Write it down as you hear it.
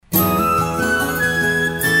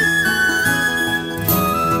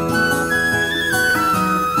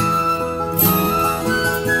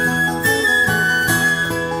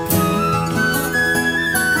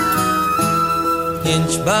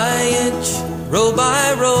row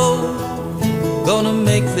by row, gonna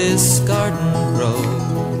make this garden grow.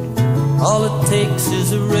 All it takes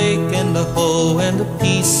is a rake and a hoe and a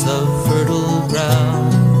piece of fertile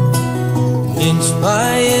ground. Inch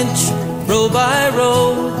by inch, row by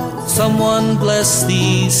row, someone bless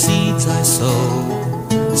these seeds I sow.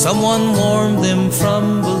 Someone warm them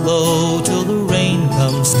from below till the rain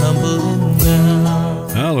comes tumbling down.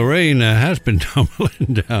 Well, the rain has been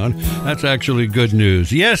tumbling down. That's actually good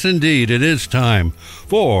news. Yes, indeed, it is time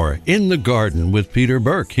for In the Garden with Peter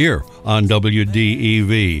Burke here on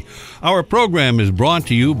WDEV. Our program is brought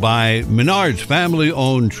to you by Menard's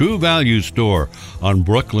family-owned True Value Store on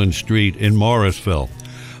Brooklyn Street in Morrisville.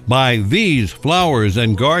 By V's Flowers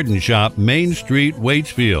and Garden Shop, Main Street,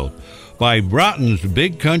 Waitsfield. By Broughton's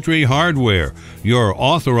Big Country Hardware, your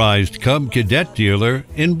authorized Cub Cadet dealer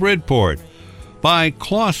in Bridport. By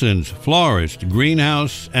Clausen's Florist,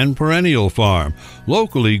 Greenhouse, and Perennial Farm,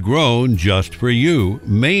 locally grown just for you,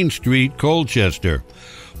 Main Street, Colchester.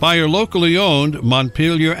 By your locally owned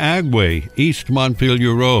Montpelier Agway, East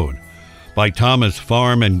Montpelier Road. By Thomas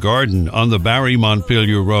Farm and Garden on the Barry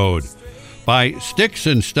Montpelier Road. By Sticks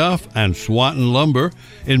and Stuff and Swanton Lumber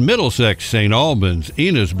in Middlesex, St. Albans,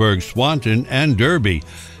 Enosburg, Swanton, and Derby.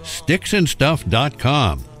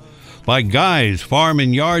 Sticksandstuff.com. By Guy's Farm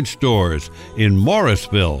and Yard Stores in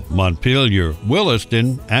Morrisville, Montpelier,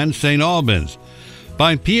 Williston, and St. Albans.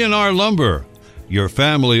 By P&R Lumber, your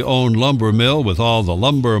family-owned lumber mill with all the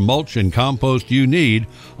lumber, mulch, and compost you need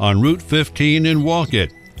on Route 15 in Walcott.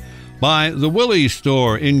 By the Willie's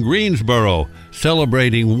Store in Greensboro,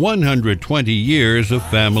 celebrating 120 years of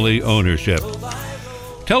family ownership.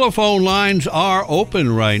 Telephone lines are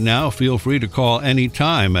open right now. Feel free to call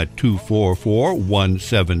anytime at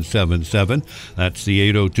 244-1777. That's the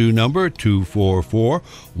 802 number,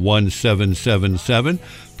 244-1777.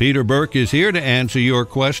 Peter Burke is here to answer your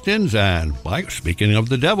questions. And speaking of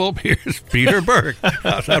the devil, here's Peter Burke.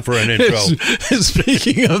 How's that for an intro?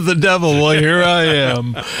 Speaking of the devil, well, here I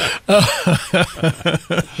am.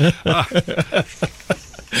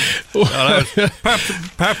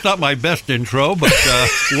 Perhaps not my best intro, but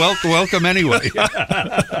welcome anyway.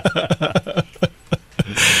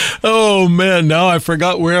 Oh, man, now I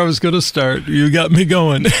forgot where I was going to start. You got me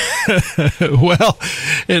going. Well,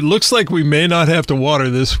 it looks like we may not have to water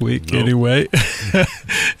this week anyway.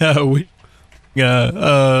 A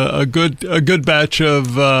good batch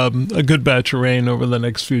of rain over the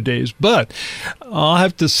next few days. But I'll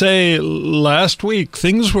have to say, last week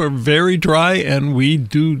things were very dry, and we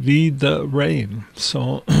do need the rain.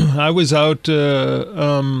 So I was out,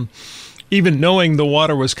 even knowing the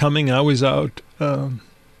water was coming. I was out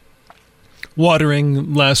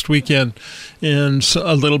watering last weekend, and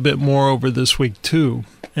a little bit more over this week too.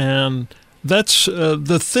 And that's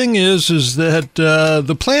the thing is that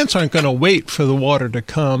the plants aren't going to wait for the water to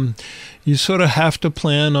come. You sort of have to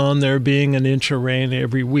plan on there being an inch of rain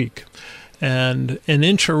every week. And an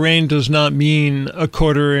inch of rain does not mean a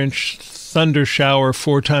quarter-inch thunder shower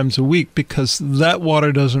 4 times a week, because that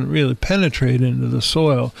water doesn't really penetrate into the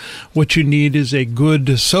soil. What you need is a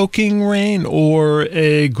good soaking rain or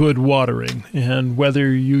a good watering. And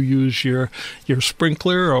whether you use your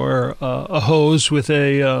sprinkler or a hose with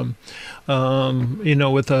a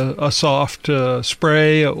with a soft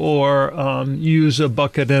spray, or use a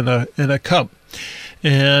bucket and a cup.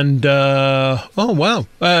 And, oh, wow.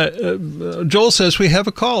 Joel says we have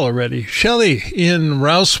a call already. Shelley in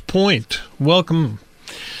Rouse Point. Welcome.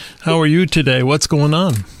 How are you today? What's going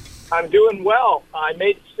on? I'm doing well. I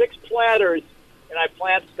made 6 planters, and I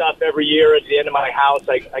plant stuff every year at the end of my house.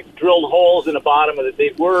 I drilled holes in the bottom of they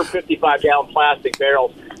were 55-gallon plastic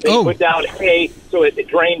barrels. They put down hay so it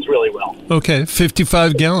drains really well. Okay,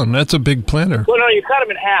 55-gallon. That's a big planter. Well, no, you cut them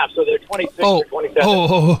in half, so they're 26 or 27.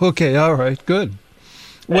 Oh, okay. All right, good.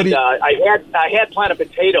 I had planted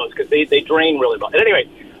potatoes because they drain really well. And anyway,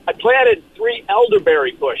 I planted 3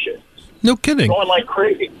 elderberry bushes. No kidding. Going like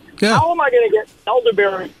crazy. Yeah. How am I going to get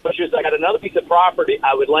elderberry bushes? I got another piece of property.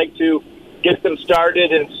 I would like to get them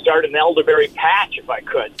started and start an elderberry patch if I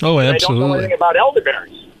could. Oh, absolutely. I don't know anything about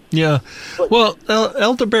elderberries. Yeah, well,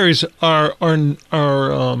 elderberries are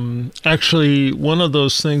actually one of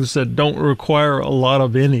those things that don't require a lot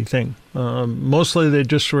of anything. Mostly they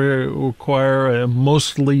just require a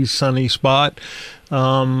mostly sunny spot.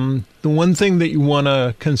 The one thing that you want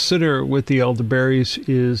to consider with the elderberries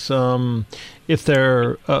is if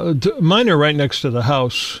they're mine are right next to the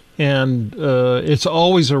house, and it's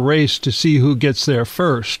always a race to see who gets there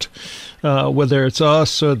first. Whether it's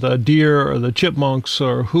us or the deer or the chipmunks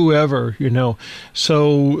or whoever,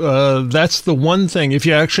 So that's the one thing. If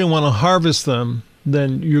you actually want to harvest them,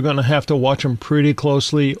 then you're going to have to watch them pretty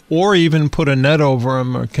closely, or even put a net over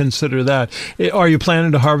them, or consider that. Are you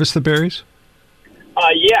planning to harvest the berries?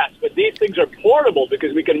 Yes, but these things are portable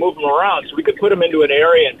because we can move them around. So we could put them into an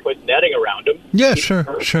area and put netting around them. Yeah, sure.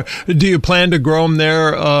 Do you plan to grow them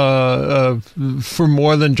there for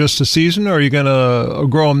more than just a season, or are you going to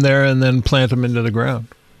grow them there and then plant them into the ground?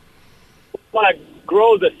 I want to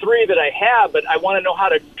grow the 3 that I have, but I want to know how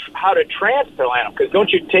to transplant them, because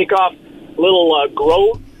don't you take off little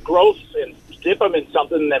growths and dip them in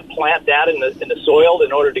something and then plant that in the soil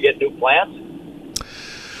in order to get new plants?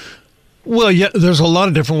 Well, yeah, there's a lot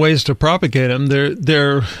of different ways to propagate them.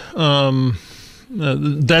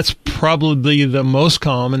 That's probably the most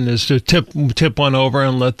common, is to tip one over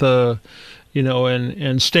and let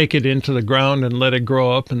and stake it into the ground and let it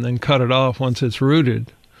grow up, and then cut it off once it's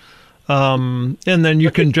rooted. And then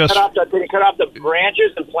you can just cut off the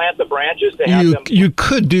branches and plant the branches to have them. You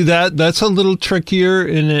could do that. That's a little trickier,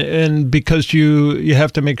 and because you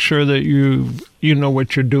have to make sure that you know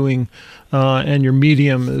what you're doing, and your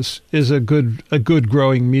medium is a good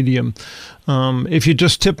growing medium. If you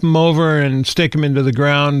just tip them over and stake them into the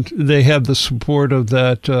ground, they have the support of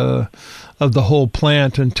that of the whole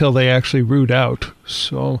plant until they actually root out.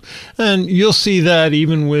 So, and you'll see that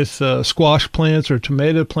even with squash plants or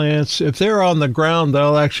tomato plants. If they're on the ground,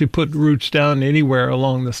 they'll actually put roots down anywhere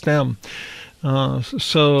along the stem.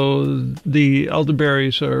 So the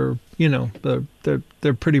elderberries are,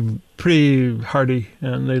 they're pretty hardy,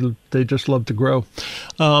 and they just love to grow.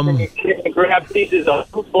 Can you grab pieces of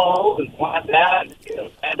fruit balls and plant that?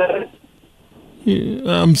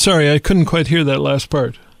 I'm sorry, I couldn't quite hear that last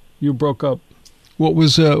part. You broke up. What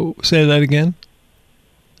was, say that again?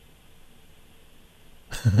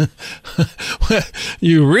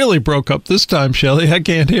 You really broke up this time, Shelley. I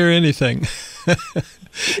can't hear anything.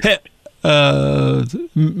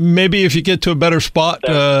 Maybe if you get to a better spot,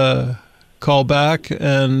 call back,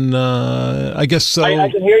 and I guess so.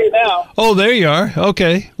 I can hear you now. Oh, there you are.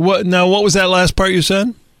 Okay. What was that last part you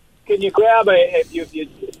said? Can you grab if you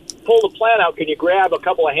pull the plant out, can you grab a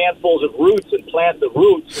couple of handfuls of roots and plant the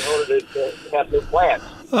roots in order to have new plants?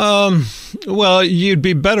 Well, you'd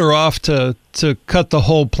be better off to cut the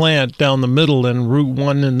whole plant down the middle and root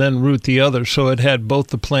one and then root the other, so it had both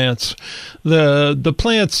the plants. The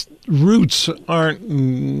plant's roots aren't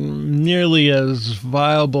nearly as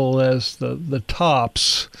viable as the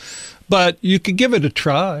tops, but you could give it a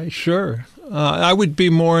try, sure. I would be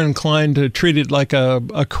more inclined to treat it like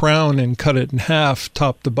a crown and cut it in half,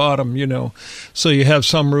 top to bottom, so you have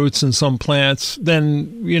some roots and some plants.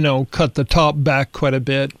 Then, cut the top back quite a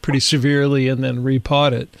bit, pretty severely, and then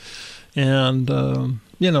repot it. And, I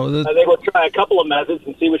think we'll try a couple of methods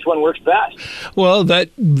and see which one works best. Well,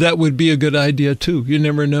 that would be a good idea, too. You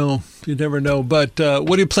never know. But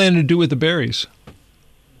what do you plan to do with the berries?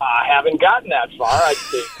 I haven't gotten that far. I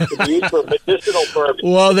think it's used for medicinal purposes.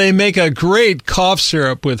 Well, they make a great cough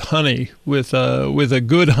syrup with honey, with a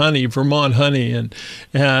good honey, Vermont honey, and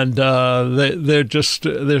they're just,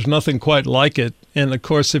 there's nothing quite like it. And of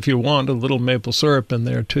course, if you want a little maple syrup in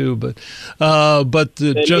there too, but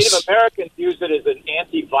Native Americans use it as an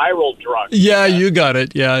antiviral drug. Yeah, you got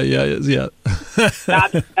it. Yeah.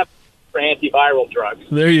 Not for antiviral drugs.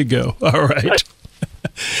 There you go. All right.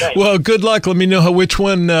 Well, good luck. Let me know which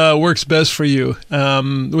one works best for you.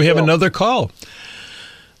 We have another call.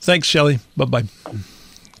 Thanks, Shelley. Bye-bye.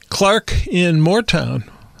 Clark in Moortown.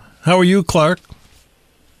 How are you, Clark?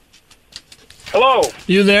 Hello.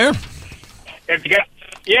 You there?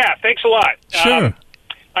 Yeah, thanks a lot. Sure.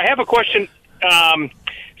 I have a question.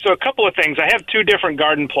 So a couple of things. I have 2 different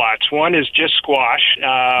garden plots. One is just squash,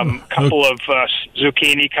 couple of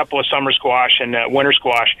zucchini, couple of summer squash, and winter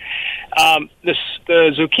squash. The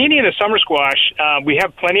zucchini and the summer squash, we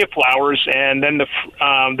have plenty of flowers, and then the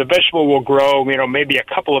vegetable will grow, maybe a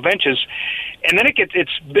couple of inches, and then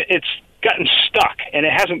it's gotten stuck, and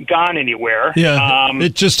it hasn't gone anywhere. Yeah,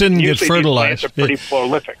 it just didn't get fertilized. These plants are pretty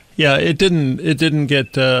prolific. Yeah, it didn't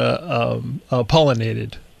get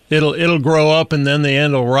pollinated. It'll grow up, and then the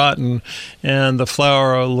end will rot, and the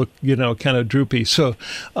flower will look, kind of droopy. So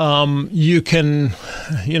you can,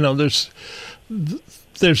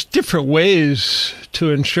 there's different ways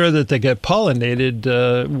to ensure that they get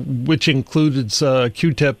pollinated, which includes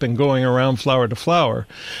Q-tip and going around flower to flower.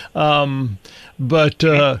 But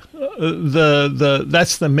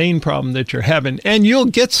that's the main problem that you're having, and you'll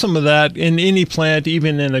get some of that in any plant,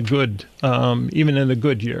 even in a good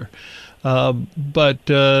year. But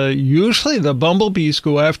usually the bumblebees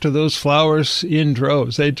go after those flowers in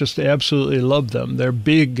droves. They just absolutely love them. They're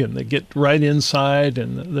big, and they get right inside,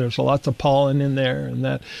 and there's lots of pollen in there, and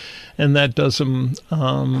that does them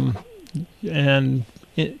and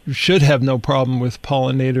it should have no problem with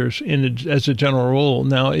pollinators as a general rule.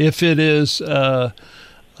 Now, if it is a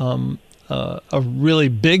really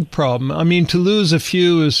big problem, I mean, to lose a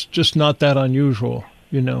few is just not that unusual,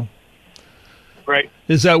 Right.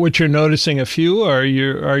 Is that what you're noticing? A few, or are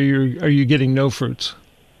you getting no fruits?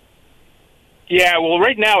 Yeah. Well,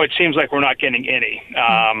 right now it seems like we're not getting any.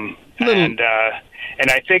 And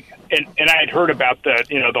I think, and I had heard about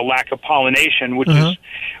the lack of pollination, which is,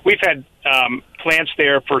 we've had plants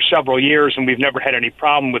there for several years, and we've never had any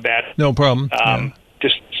problem with that. No problem.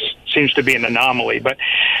 Just seems to be an anomaly. But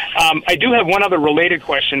I do have one other related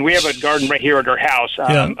question. We have a garden right here at our house,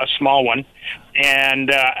 a small one. And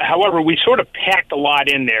however, we sort of packed a lot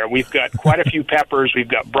in there. We've got quite a few peppers. We've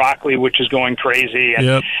got broccoli, which is going crazy.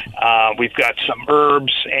 And we've got some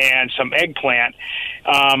herbs and some eggplant.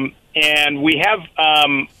 And we have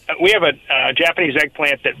a Japanese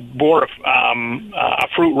eggplant that bore a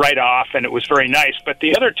fruit right off, and it was very nice. But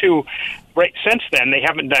the other two, right since then, they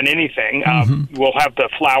haven't done anything. We'll have the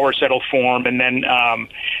flowers that'll form, and then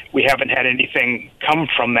we haven't had anything come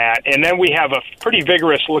from that. And then we have a pretty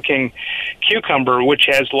vigorous-looking cucumber, which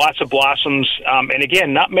has lots of blossoms, and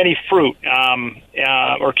again, not many fruit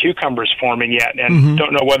or cucumbers forming yet. And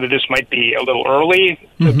don't know whether this might be a little early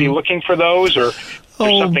to be looking for those, or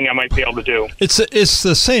there's something I might be able to do. It's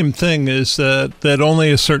the same thing, is that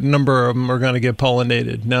only a certain number of them are going to get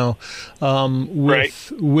pollinated. Now,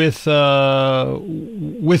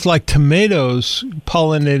 with like tomatoes,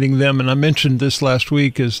 pollinating them, and I mentioned this last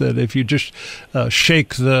week, is that if you just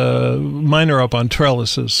shake mine are up on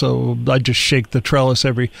trellises, so I just shake the trellis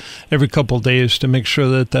every couple of days to make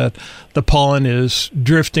sure that the pollen is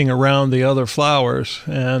drifting around the other flowers,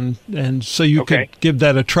 and so you could give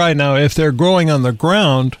that a try. Now, if they're growing on the ground,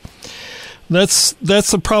 that's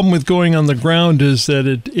the problem with going on the ground, is that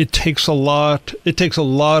it takes a lot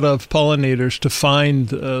of pollinators to find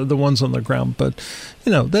the ones on the ground. But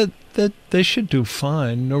that they should do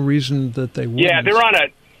fine. No reason that they wouldn't. Yeah, they're on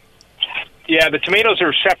the tomatoes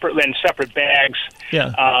are in separate bags.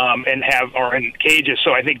 Yeah. And are in cages.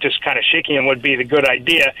 So I think just kind of shaking them would be the good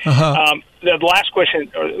idea. The last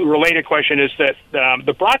question, or related question, is that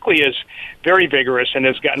the broccoli is very vigorous and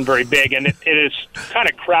has gotten very big, and it is kind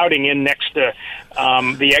of crowding in next to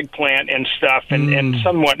the eggplant and stuff, and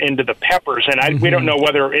somewhat into the peppers. And we don't know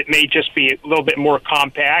whether it may just be a little bit more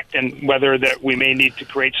compact, and whether that we may need to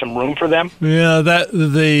create some room for them. Yeah,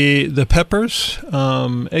 the peppers,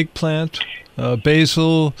 eggplant,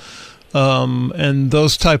 basil. And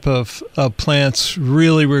those type of plants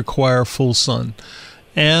really require full sun.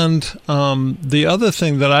 And the other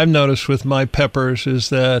thing that I've noticed with my peppers is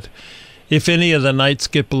that if any of the nights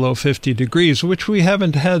get below 50 degrees, which we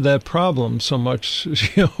haven't had that problem so much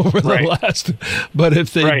over the last, but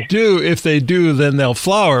if they do, then they'll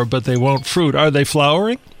flower, but they won't fruit. Are they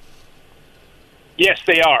flowering? Yes,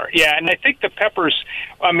 they are. Yeah, and I think the peppers,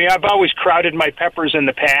 I mean, I've always crowded my peppers in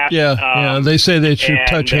the past. Yeah, they say they should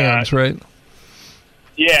touch hands, right?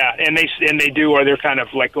 Yeah, and they do, or they're kind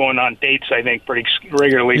of like going on dates, I think, pretty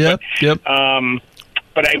regularly. Yep.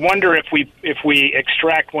 But I wonder if we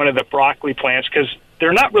extract one of the broccoli plants, because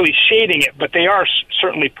they're not really shading it, but they are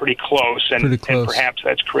certainly pretty close, and perhaps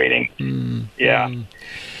that's creating.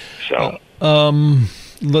 So.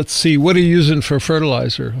 Let's see. What are you using for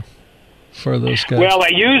fertilizer for those guys? Well, I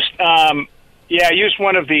used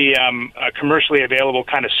one of the commercially available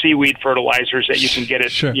kind of seaweed fertilizers that you can get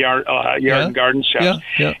at yard and garden shops.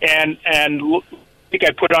 And I think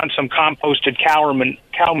I put on some composted cow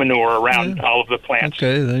manure around all of the plants.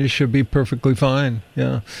 Okay, then you should be perfectly fine.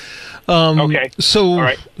 Yeah.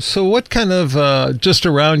 So what kind of just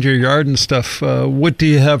around your yard and stuff? What do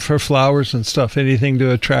you have for flowers and stuff? Anything to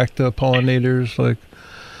attract the pollinators, like?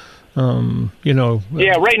 Right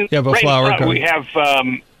in front, we have.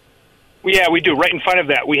 We do. Right in front of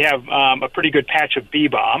that, we have a pretty good patch of bee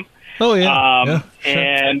balm. Oh yeah.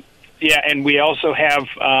 And we also have.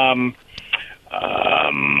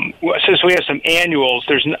 Since we have some annuals,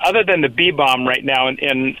 there's other than the bee balm right now,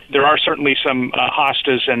 and there are certainly some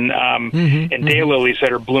hostas and daylilies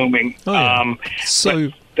that are blooming. So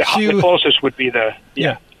the closest would be the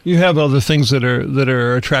You have other things that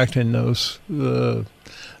are attracting those. The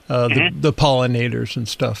pollinators and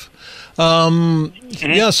stuff.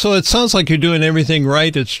 So it sounds like you're doing everything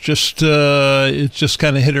right. It's just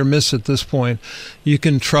kind of hit or miss at this point. You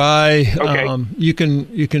can try you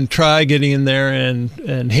can try getting in there and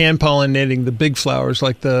hand pollinating the big flowers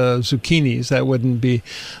like the zucchinis. That wouldn't be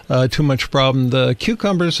too much problem. The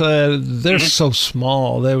cucumbers, they're so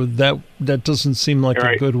small. That doesn't seem like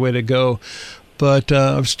a good way to go. But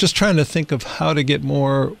I was just trying to think of how to get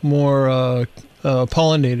more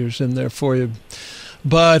pollinators in there for you.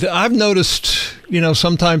 But I've noticed,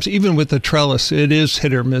 sometimes even with the trellis, it is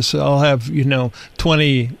hit or miss. I'll have,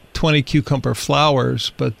 20 cucumber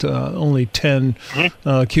flowers, but only 10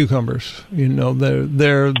 cucumbers.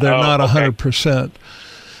 They're not 100%.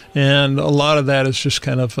 And a lot of that is just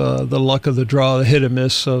kind of the luck of the draw, the hit or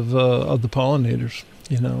miss of the pollinators.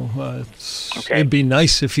 It'd be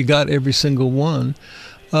nice if you got every single one.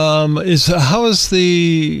 Do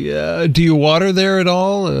you water there at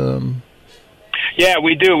all? Yeah,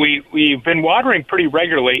 we do. We've been watering pretty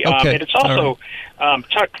regularly. Okay. And it's also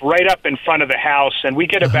tucked right up in front of the house, and we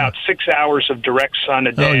get about 6 hours of direct sun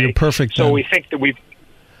a day. Oh, you're perfect. So then. we think that we're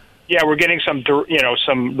getting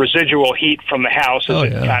some residual heat from the house as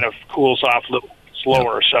it kind of cools off a little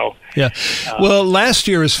slower. So yeah. Well, last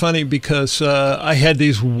year is funny because I had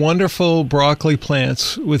these wonderful broccoli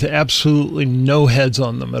plants with absolutely no heads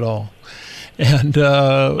on them at all. And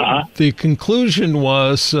the conclusion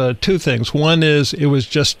was two things. One is it was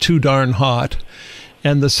just too darn hot.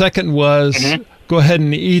 And the second was go ahead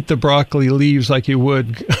and eat the broccoli leaves like you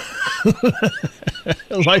would.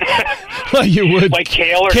 like you would. Like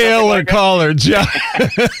kale or collards, yeah.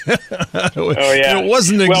 Oh, yeah. It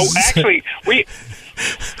wasn't actually,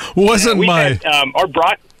 had, our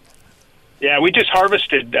broccoli. Yeah, we just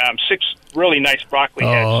harvested 6 really nice broccoli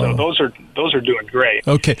heads, so those are doing great.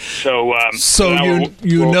 Okay, so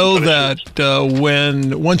know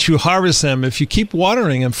that once you harvest them, if you keep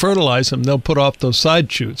watering and fertilize them, they'll put off those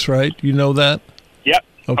side shoots, right? You know that? Yep.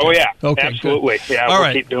 Okay. Oh yeah. Okay, absolutely. Good. Yeah,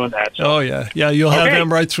 we'll keep doing that. So. Oh yeah. You'll have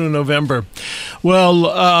them right through November.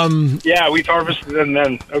 Well, yeah, we've harvested them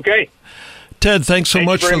then. Okay. Ted, thanks so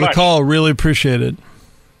much for the call. Really appreciate it.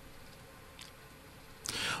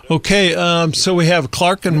 Okay, so we have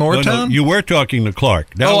Clark in Moortown. No, you were talking to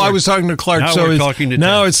Clark. Now I was talking to Clark. Now so we're talking to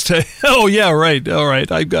now Ted. it's Ted. Oh yeah, right. All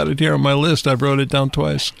right, I've got it here on my list. I wrote it down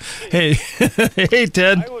twice. Hey, hey,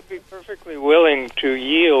 Ted. I would be perfectly willing to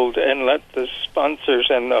yield and let the sponsors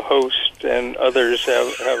and the host and others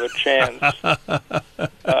have a chance.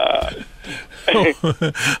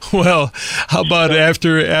 Well, how about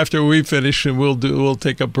after we finish and we'll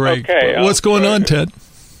take a break. Okay. What's going on, Ted?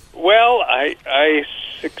 Well, I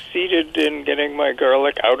succeeded in getting my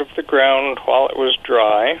garlic out of the ground while it was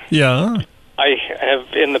dry. Yeah. I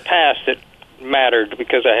have, in the past, it mattered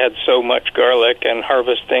because I had so much garlic, and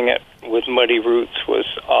harvesting it with muddy roots was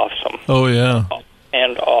awesome. Oh, yeah.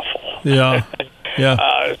 And awful. Yeah.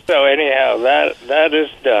 Yeah. So anyhow, that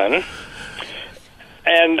is done.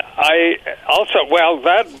 And I also,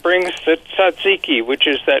 that brings the tzatziki, which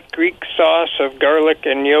is that Greek sauce of garlic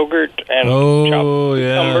and yogurt and chopped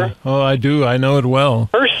cucumber. Oh, I do. I know it well.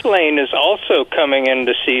 Purslane is also coming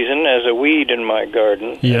into season as a weed in my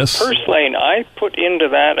garden. Yes. And purslane, I put into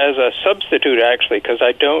that as a substitute, actually, because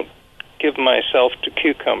I don't give myself to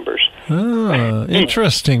cucumbers. Ah,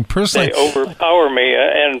 interesting. Purslane. They overpower me.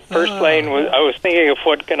 And purslane, I was thinking of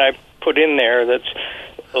what can I put in there that's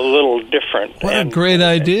a little different. What a great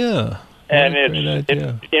idea. And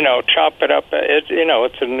chop it up.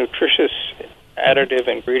 It's a nutritious additive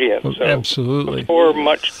ingredient. So absolutely. Before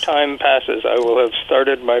much time passes, I will have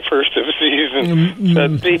started my first of season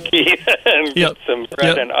tzatziki and get some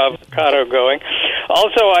bread and avocado going.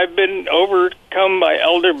 Also, I've been overcome by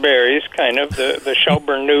elderberries, kind of. The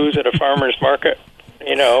Shelburne News at a farmer's market,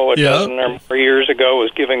 a dozen or more years ago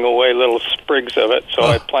was giving away little sprigs of it, so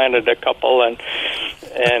I planted a couple and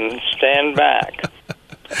stand back.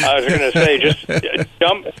 I was going to say, just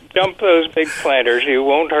dump those big planters. You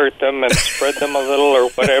won't hurt them, and spread them a little or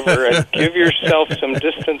whatever, and give yourself some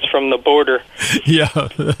distance from the border. Yeah,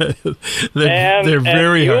 they're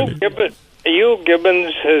very hard. Yule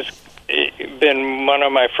Gibbons has been one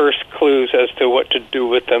of my first clues as to what to do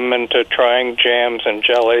with them and to trying jams and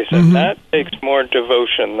jellies, and that takes more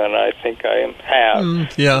devotion than I think I have.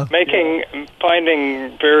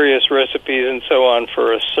 Finding various recipes and so on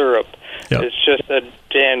for a syrup. It's just a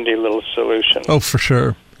dandy little solution. Oh, for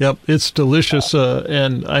sure. Yep, it's delicious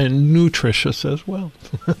and nutritious as well.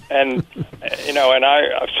 and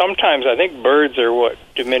I sometimes I think birds are what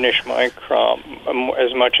diminish my crop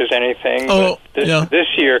as much as anything. Oh, but this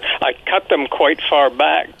year I cut them quite far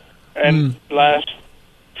back, and last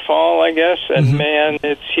fall, I guess, and man,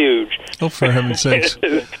 it's huge. Oh, for heaven's sakes.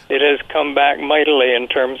 It has come back mightily in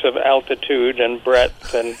terms of altitude and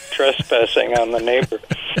breadth and trespassing on the neighbor.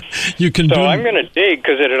 I'm going to dig,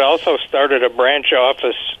 because it had also started a branch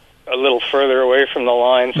office a little further away from the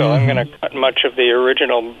line, so I'm going to cut much of the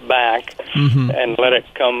original back and let it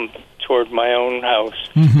come toward my own house.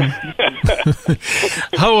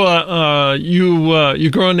 How you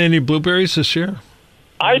growing any blueberries this year?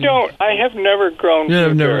 I have never grown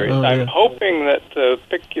blueberries. I'm hoping that the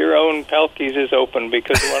Pick Your Own Pelkeys is open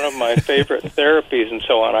because one of my favorite therapies and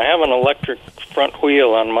so on. I have an electric front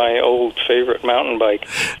wheel on my old favorite mountain bike.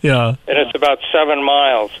 Yeah. And it's about 7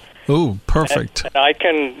 miles. Oh, perfect. And I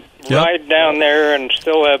can ride down there and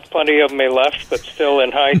still have plenty of me left, but still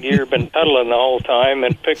in high gear, been pedaling the whole time,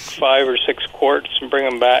 and pick 5 or 6 quarts and bring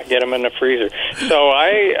them back, get them in the freezer. So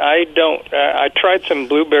I tried some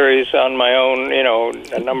blueberries on my own,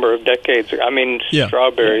 a number of decades.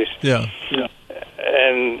 Strawberries. Yeah.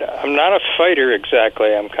 And I'm not a fighter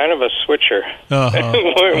exactly. I'm kind of a switcher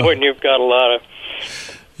when you've got a lot of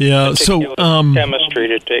chemistry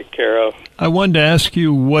to take care of. I wanted to ask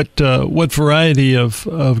you what variety of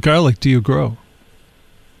garlic do you grow?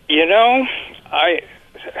 I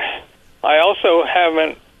also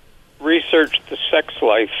haven't researched the sex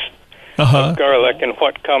life of garlic and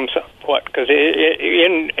what because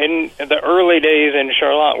in the early days in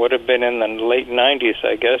Charlotte would have been in the late 90s,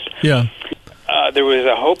 I guess. Yeah. There was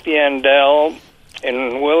a Hope Yandell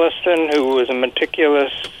in Williston who was a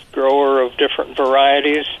meticulous grower of different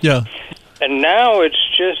varieties. Yeah. And now it's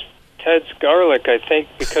just Ted's garlic, I think,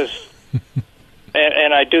 because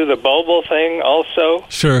and I do the bulbul thing also.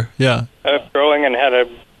 Sure, yeah. Growing and had a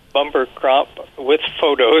bumper crop with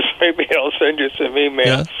photos. Maybe I'll send you some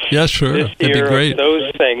email. Yeah, sure. This That'd year be great. Of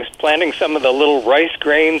those things, planting some of the little rice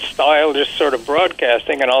grain style, just sort of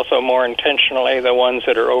broadcasting, and also more intentionally the ones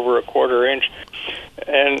that are over a quarter inch.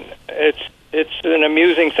 And it's an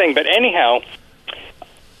amusing thing. But anyhow,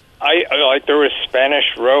 there was Spanish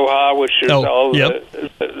Roja, which was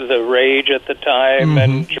the rage at the time,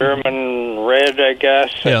 and German Red, I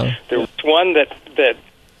guess. Yeah. There was one that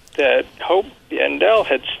Hope Yandell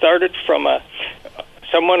had started from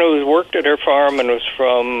someone who worked at her farm and was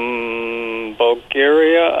from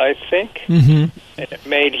Bulgaria, I think. Mm-hmm. And it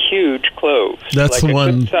made huge cloves. That's the one.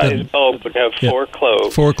 A good-sized bulb would have 4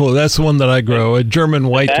 cloves. 4 cloves. That's the one that I grow. A German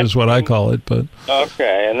white is what I call it. But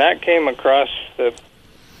okay, and that came across the.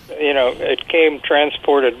 It came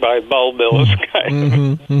transported by bulbils,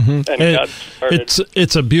 and got started.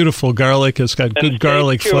 It's a beautiful garlic. It's got good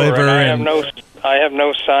garlic flavor. And I have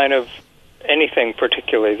no sign of anything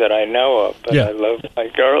particularly that I know of, but I love my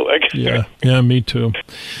garlic. Yeah, me too.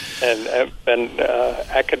 And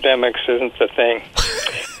academics isn't the thing.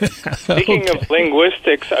 Speaking of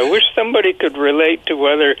linguistics, I wish somebody could relate to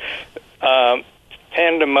whether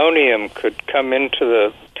pandemonium could come into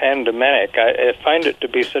the pandemic. I find it to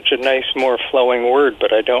be such a nice, more flowing word,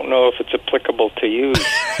 but I don't know if it's applicable to use.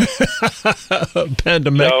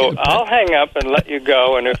 Pandemic. So I'll hang up and let you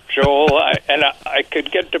go, and if Joel, I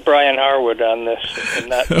could get to Brian Harwood on this,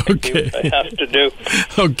 and that's what I have to do.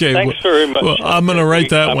 Okay. Thanks very much. Well, I'm going to write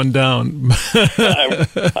that one down.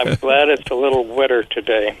 I'm glad it's a little wetter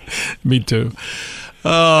today. Me too.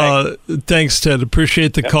 Thanks, Ted.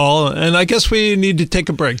 Appreciate the call. And I guess we need to take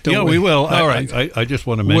a break, don't we? We will. All right. I just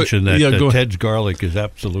want to mention that Ted's garlic is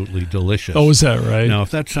absolutely delicious. Oh, is that right? Now, if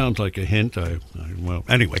that sounds like a hint,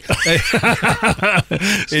 anyway.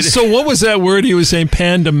 So what was that word he was saying?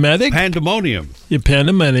 Pandemic? Pandemonium. Yeah,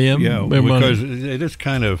 pandemonium. Yeah, because it is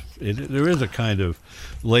there is a kind of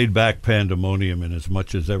laid-back pandemonium in as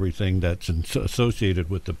much as everything that's associated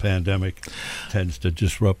with the pandemic tends to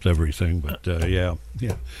disrupt everything. But, yeah.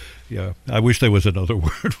 I wish there was another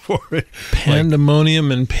word for it. Pandemonium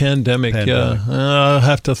and pandemic. Yeah. I'll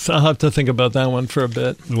have to think about that one for a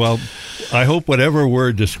bit. Well, I hope whatever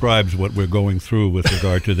word describes what we're going through with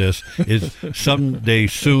regard to this is someday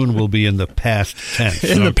soon will be in the past tense.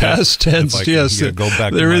 In the past tense, yes. Go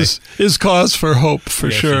back there is cause for hope, for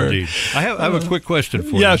sure. Indeed. I have a quick question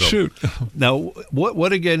for you. Yeah, shoot. Now,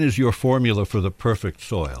 what again is your formula for the perfect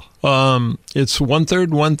soil? It's 1/3,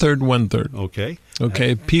 1/3, 1/3.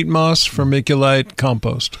 Okay, peat moss, vermiculite,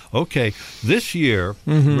 compost. Okay, this year,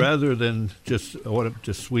 rather than just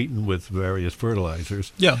sweeten with various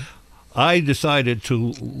fertilizers, I decided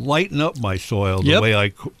to lighten up my soil the way I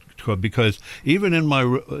could, because even in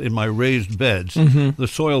my raised beds, the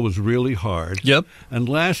soil was really hard. Yep. And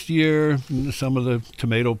last year, some of the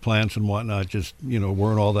tomato plants and whatnot just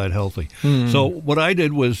weren't all that healthy. So what I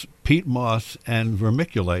did was peat moss and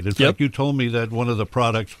vermiculite. In fact, you told me that one of the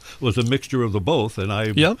products was a mixture of the both, and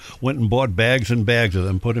I went and bought bags and bags of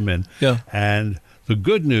them, put them in. Yeah. And the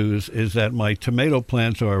good news is that my tomato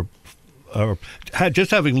plants are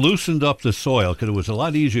having loosened up the soil, because it was a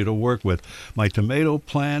lot easier to work with, my tomato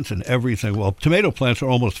plants and everything. Well, tomato plants are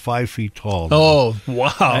almost 5 feet tall now. Oh,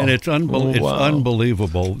 wow. And it's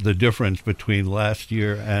unbelievable, the difference between last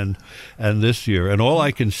year and this year. And all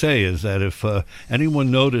I can say is that if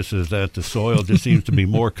anyone notices that the soil just seems to be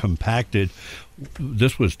more compacted,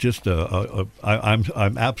 this was just I'm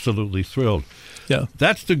absolutely thrilled. Yeah.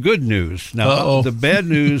 That's the good news. Now, the bad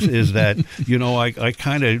news is that, I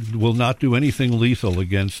kind of will not do anything lethal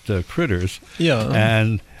against critters. Yeah.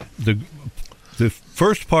 And the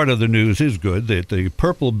first part of the news is good. The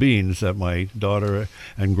purple beans that my daughter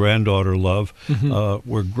and granddaughter love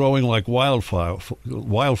were growing like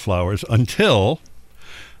wildflowers until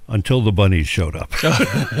the bunnies showed up.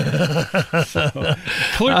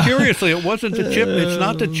 So, curiously, it wasn't it's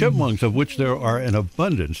not the chipmunks, of which there are an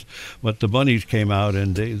abundance, but the bunnies came out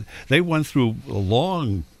and they went through a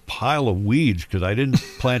long pile of weeds, because I didn't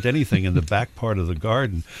plant anything in the back part of the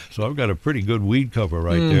garden, so I've got a pretty good weed cover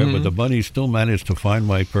right there, but the bunnies still managed to find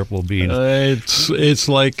my purple beans. It's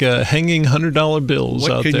like hanging $100 bills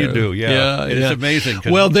out there. What can you do? It's amazing.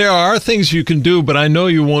 Well, there are things you can do, but I know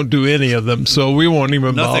you won't do any of them, so we won't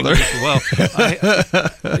even bother. Well,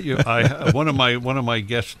 one of my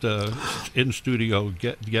guest in studio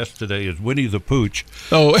guests today is Winnie the Pooch.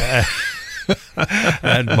 Oh.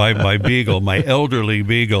 And my beagle, my elderly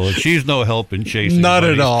beagle, and she's no help in chasing Not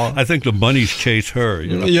bunnies. At all. I think the bunnies chase her.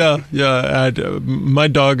 Yeah. My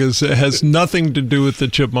dog has nothing to do with the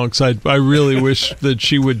chipmunks. I really wish that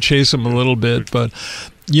she would chase them a little bit, but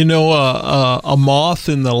a moth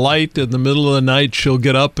in the light in the middle of the night, she'll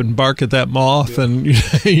get up and bark at that moth, and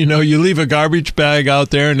you leave a garbage bag out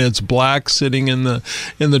there and it's black sitting in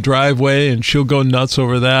the driveway, and she'll go nuts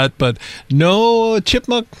over that. But no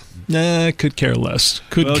chipmunk. Nah, could care less.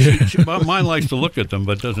 Mine likes to look at them,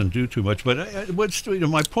 but doesn't do too much. But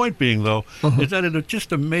my point being, though, is that it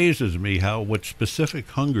just amazes me what specific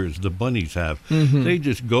hungers the bunnies have. They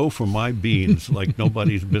just go for my beans like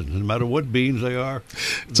nobody's business, no matter what beans they are.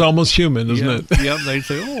 It's almost human, isn't it? Yeah, they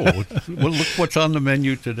say, well, look what's on the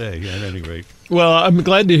menu today, at any rate. Well, I'm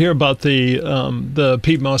glad to hear about the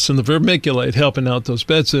peat moss and the vermiculite helping out those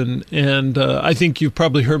beds, and I think you've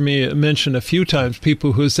probably heard me mention a few times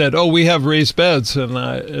people who said, "Oh, we have raised beds," and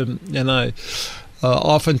I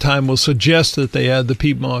oftentimes will suggest that they add the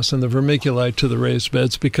peat moss and the vermiculite to the raised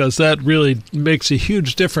beds, because that really makes a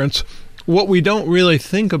huge difference. What we don't really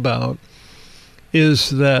think about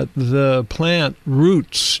is that the plant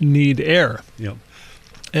roots need air. Yep.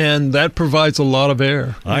 And that provides a lot of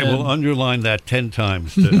air. I will underline that 10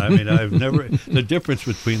 times. The difference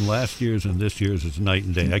between last year's and this year's is night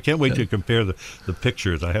and day. I can't wait to compare the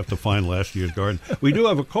pictures. I have to find last year's garden. We do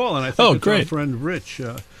have a call, and I think it's our friend Rich,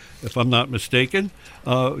 if I'm not mistaken.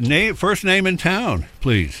 First name in town,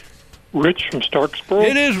 please. Rich from Starksboro.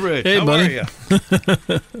 It is Rich. Hey, How buddy. are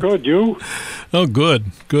you? Good, you? Oh, good.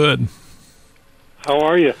 How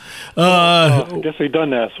are you? I guess we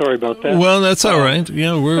done that. Sorry about that. Well, that's all right.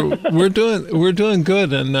 Yeah, we're doing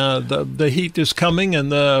good, and the heat is coming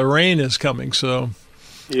and the rain is coming, so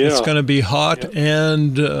it's going to be hot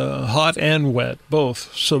and wet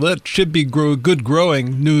both. So that should be good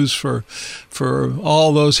growing news for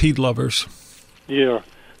all those heat lovers. Yeah,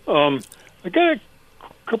 I got a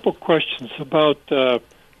couple questions about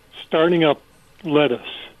starting up lettuce.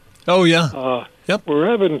 Oh yeah. Yep. We're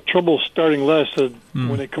having trouble starting lettuce.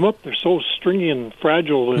 When they come up, they're so stringy and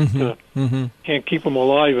fragile that can't keep them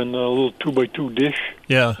alive in a little 2x2 dish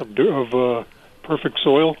of perfect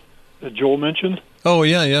soil that Joel mentioned. Oh,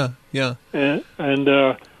 yeah. And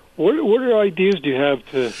what are ideas do you have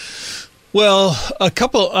to... Well, a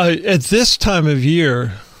couple... at this time of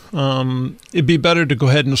year, it'd be better to go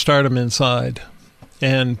ahead and start them inside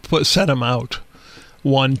and set them out.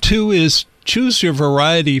 1. 2 is choose your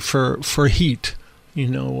variety for heat.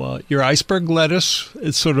 Your iceberg lettuce,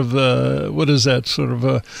 it's sort of what is that? Sort of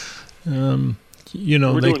a,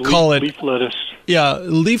 they call it leaf lettuce. Yeah,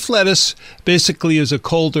 leaf lettuce basically is a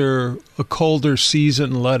colder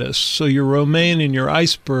season lettuce. So your romaine and your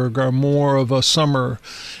iceberg are more of a summer.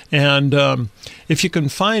 And if you can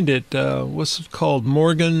find it, what's it called?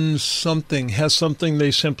 Morgan something has something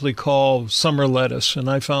they simply call summer lettuce, and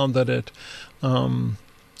I found that it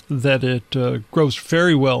grows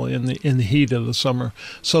very well in the heat of the summer.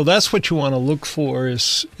 So that's what you want to look for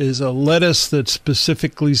is a lettuce that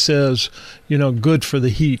specifically says, good for the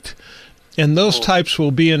heat. And those types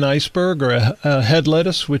will be an iceberg or a head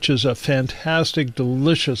lettuce, which is a fantastic,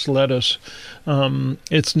 delicious lettuce.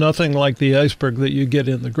 It's nothing like the iceberg that you get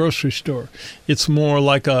in the grocery store. It's more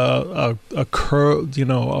like a curve,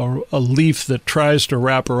 a leaf that tries to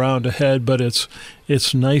wrap around a head, but it's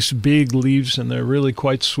nice big leaves, and they're really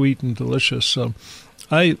quite sweet and delicious. So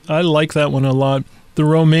I like that one a lot. The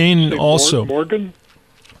romaine also. Morgan?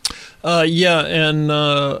 Yeah, and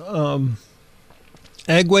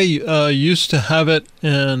Agway used to have it,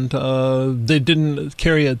 and they didn't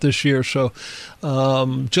carry it this year. So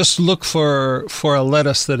just look for a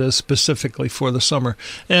lettuce that is specifically for the summer.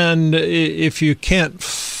 And if you can't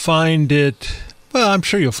find it, well, I'm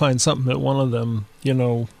sure you'll find something at one of them,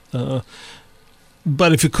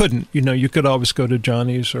 but if you couldn't, you could always go to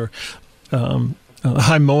Johnny's or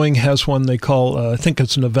High Mowing has one they call, I think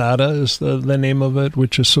it's Nevada is the name of it,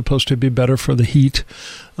 which is supposed to be better for the heat.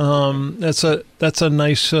 That's a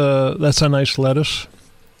nice lettuce.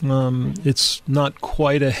 It's not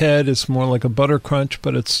quite a head; it's more like a butter crunch,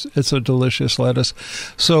 but it's a delicious lettuce.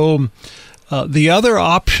 So the other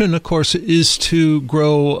option, of course, is to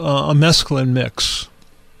grow a mesclun mix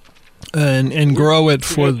and grow it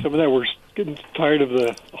for. Some of that we're getting tired of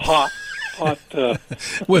the hot.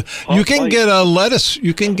 Well, you can get a lettuce.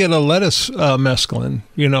 You can get a lettuce mesclun.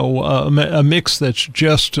 A mix that's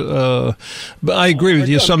just. But I agree with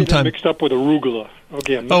you. Sometimes mixed up with arugula.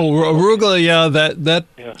 Okay. Arugula.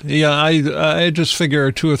 Yeah, I just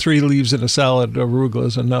figure 2 or 3 leaves in a salad. Arugula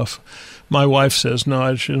is enough. My wife says no,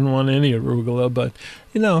 I shouldn't want any arugula, but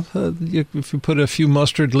if you put a few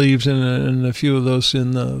mustard leaves in and a few of those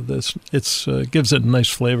in it gives it a nice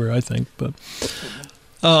flavor, I think.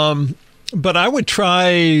 But I would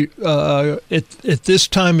try at this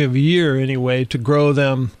time of year anyway to grow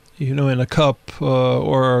them, in a cup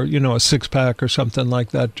or a 6-pack or something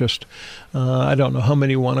like that. Just I don't know how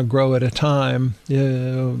many you want to grow at a time.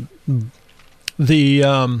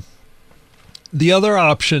 The other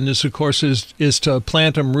option is, of course, is to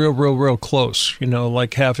plant them real close,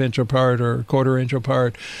 like 1/2 inch apart or 1/4 inch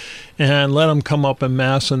apart, and let them come up in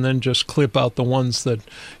mass, and then just clip out the ones that,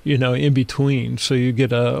 in between, so you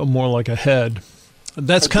get a more like a head.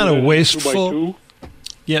 That's kind of wasteful. 2x2?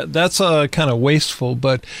 Yeah, that's kind of wasteful,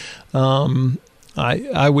 but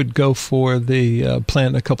I would go for the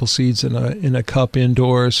plant a couple seeds in a cup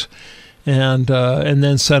indoors. And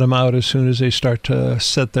then set them out as soon as they start to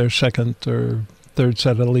set their second or third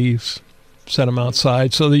set of leaves. Set them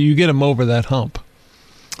outside so that you get them over that hump.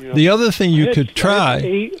 Yeah. The other thing you could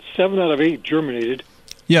try. 7 out of 8 germinated.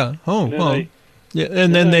 Yeah. Oh, well. Yeah,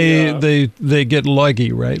 and then they get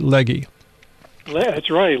leggy, right? Leggy.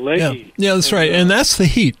 That's right, leggy. Yeah, that's right, and that's the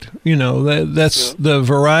heat. That's the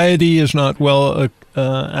variety is not well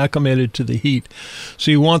acclimated to the heat,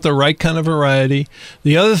 so you want the right kind of variety.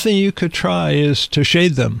 The other thing you could try is to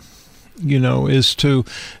shade them. Is to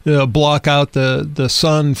block out the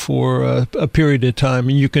sun for a period of time,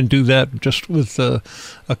 and you can do that just with a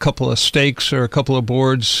couple of stakes or a couple of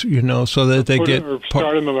boards, so that they get. Or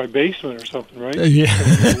start them in my basement or something, right? Yeah,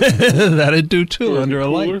 that'd do too under a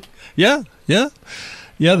light. Yeah,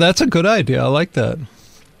 that's a good idea. I like that.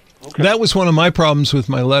 Okay. That was one of my problems with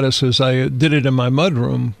my lettuce is I did it in my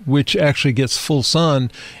mudroom, which actually gets full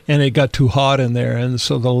sun, and it got too hot in there, and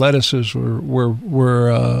so the lettuces were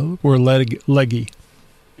leggy.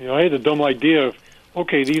 I had a dumb idea of,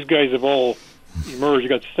 okay, these guys have all emerged. You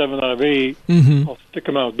got 7 out of 8. Mm-hmm. I'll stick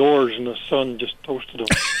them outdoors, and the sun just toasted them.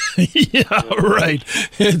 Right.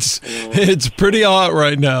 It's pretty hot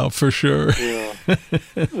right now for sure. Yeah.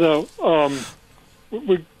 So,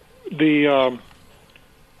 we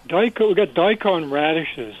got daikon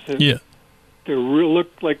radishes. They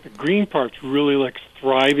look like the green part's really like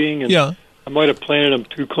thriving. And I might have planted them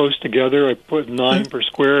too close together. I put 9 per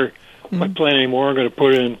square. If I plant any more, I'm going to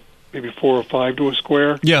put in maybe 4 or 5 to a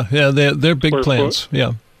square. Yeah, they're big plants. Foot.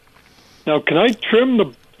 Yeah. Now, can I trim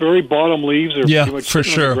the very bottom leaves? Or pretty much for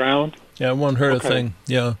sure. On the ground? Yeah, it won't hurt a thing.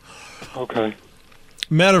 Yeah. Okay.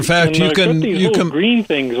 Matter of fact, you can green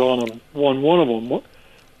things on them. One of them,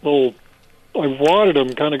 I watered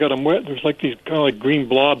them, kind of got them wet. There's like these kind of like green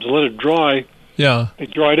blobs. Let it dry. Yeah. They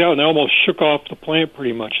dried out and they almost shook off the plant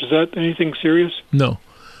pretty much. Is that anything serious? No,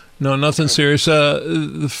 nothing serious.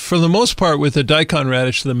 For the most part, with the daikon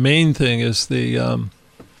radish, the main thing is there's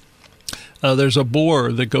a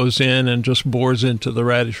bore that goes in and just bores into the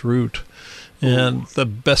radish root. And the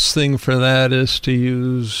best thing for that is to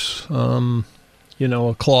use, a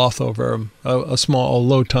cloth over a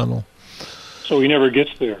low tunnel. So he never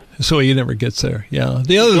gets there. Yeah.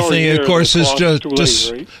 The other thing, of course, is to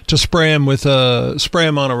spray them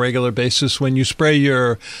on a regular basis. When you spray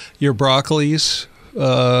your broccolis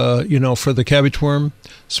for the cabbage worm,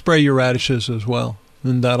 spray your radishes as well,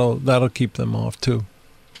 and that'll keep them off too.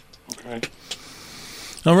 Okay.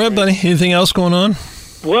 All right, buddy. Anything else going on?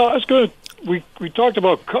 Well, that's good. We talked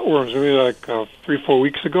about cutworms maybe like 3-4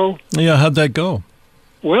 weeks ago. Yeah, how'd that go?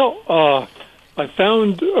 Well, I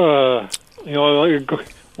found when you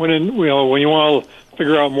want to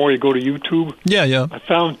figure out more, you go to YouTube. Yeah. I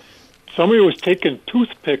found somebody was taking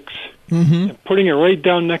toothpicks and putting it right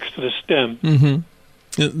down next to the stem.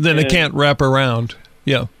 Then it can't wrap around.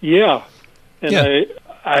 Yeah. Yeah. And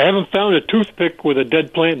I haven't found a toothpick with a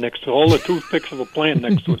dead plant next to it. All the toothpicks of a plant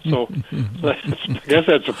next to it. So I guess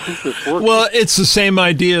that's a proof it's working. Well, it's the same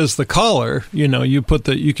idea as the collar. You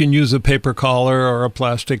can use a paper collar or a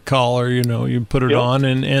plastic collar. You put it on,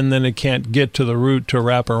 and then it can't get to the root to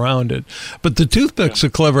wrap around it. But the toothpick's a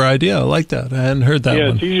clever idea. I like that. I hadn't heard that one.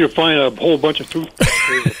 Yeah, it's easier to find a whole bunch of toothpicks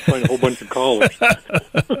than to find a whole bunch of collars.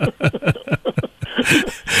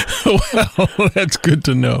 Well, that's good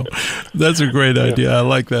to know. That's a great idea. I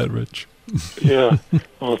like that, Rich. Yeah.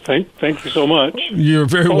 Well, thank you so much. You're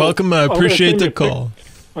very welcome. I appreciate the call.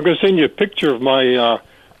 I'm going to send you a picture of my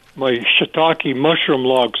shiitake mushroom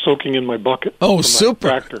log soaking in my bucket. Oh, super.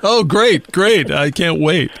 Tractor. Oh, great. I can't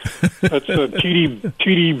wait. That's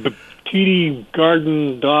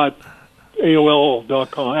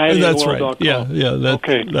tdgarden.aol.com. That's right. Yeah.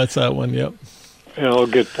 That's that one. Yep. Yeah, I'll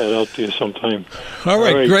get that out to you sometime. All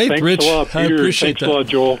right, great, thanks Rich. A lot, Peter. I appreciate Thanks a lot,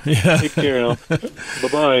 Joel. Yeah. Take care now.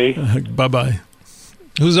 Bye-bye. Bye-bye.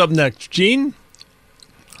 Who's up next? Gene?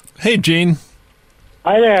 Hey, Gene.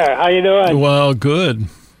 Hi there. How you doing? Well, good.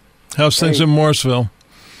 How's things in Morrisville?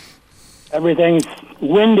 Everything's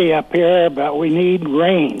windy up here, but we need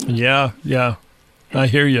rain. Yeah. I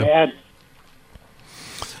hear you. Bad.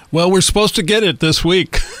 Well, we're supposed to get it this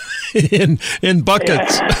week. in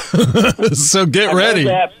buckets. Yeah. So get ready.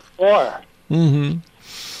 That before. I'm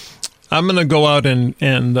going to go out and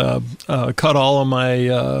cut all of my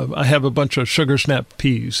I have a bunch of sugar snap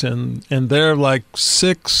peas, and they're like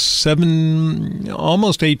 6, 7,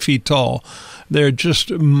 almost 8 feet tall. They're just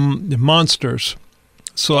monsters.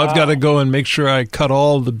 So I've got to go and make sure I cut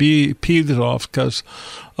all the peas off, because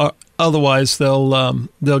otherwise they'll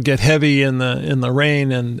get heavy in the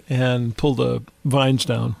rain and pull the vines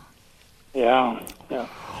down. Yeah.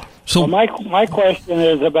 So my question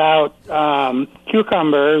is about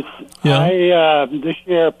cucumbers. Yeah. I this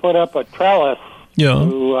year put up a trellis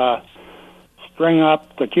to string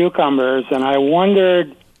up the cucumbers, and I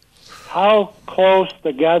wondered how close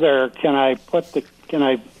together can I put the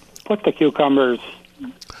cucumbers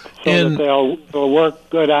so that they'll work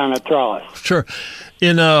good on a trellis. Sure.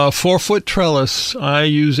 In a 4-foot trellis, I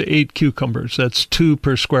use 8 cucumbers. That's 2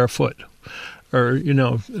 per square foot. Or,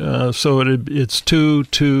 so it's 2,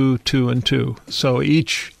 2, 2, and 2. So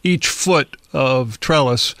each foot of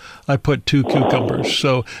trellis, I put 2 cucumbers.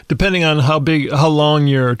 So depending on how long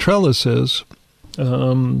your trellis is,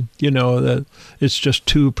 that it's just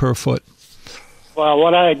 2 per foot. Well,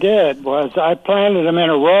 what I did was I planted them in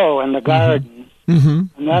a row in the garden, and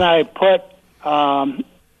then I put some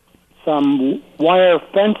wire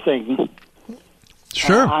fencing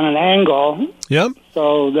on an angle,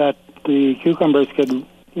 so that the cucumbers could,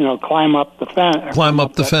 climb up the fence. Climb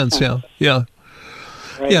up the fence, yeah.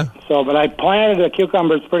 Right? Yeah. So, but I planted the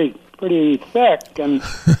cucumbers pretty thick, and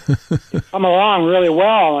they come along really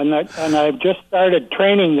well. And I've just started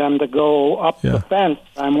training them to go up the fence.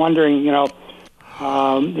 I'm wondering, if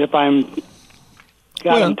I'm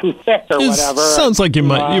got them too thick or whatever. Sounds like you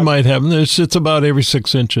might have them. It's about every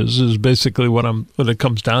 6 inches is basically what it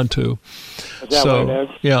comes down to. Is that what it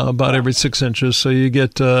is? Yeah, about every 6 inches. So you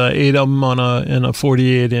get 8 of them in a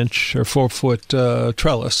 48-inch or 4-foot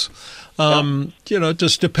trellis.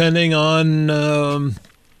 Just depending on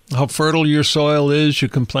how fertile your soil is, you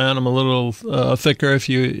can plant them a little thicker if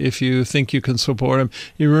you think you can support them.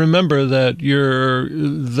 You remember that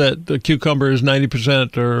the cucumber is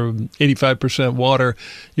 90% or 85% water.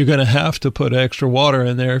 You're going to have to put extra water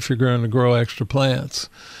in there if you're going to grow extra plants.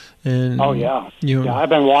 And I've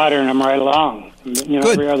been watering them right along,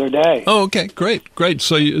 every other day. Oh, okay, great.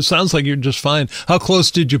 So it sounds like you're just fine. How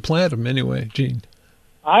close did you plant them anyway, Gene?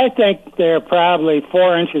 I think they're probably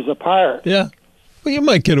 4 inches apart. Yeah. Well, you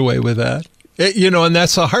might get away with that. And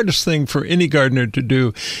that's the hardest thing for any gardener to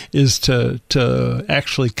do is to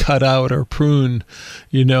actually cut out or prune,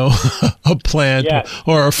 a plant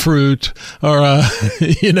or a fruit or,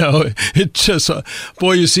 it's just,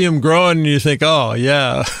 boy, you see them growing and you think, oh,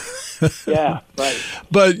 yeah, Yeah, right.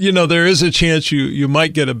 But there is a chance you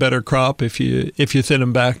might get a better crop if you thin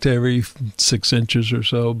them back to every 6 inches or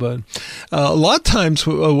so. But a lot of times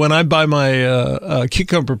when I buy my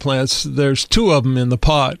cucumber plants, there's 2 of them in the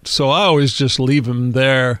pot, so I always just leave them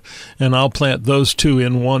there, and I'll plant those 2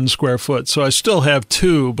 in 1 square foot. So I still have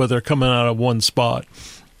 2, but they're coming out of 1 spot.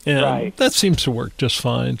 And that seems to work just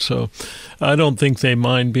fine. So I don't think they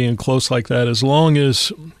mind being close like that, as long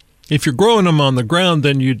as if you're growing them on the ground,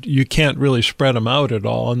 then you can't really spread them out at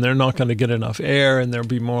all, and they're not going to get enough air, and they'll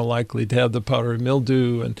be more likely to have the powdery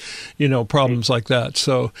mildew and problems like that.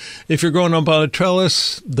 So if you're growing them on a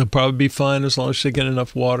trellis, they'll probably be fine as long as they get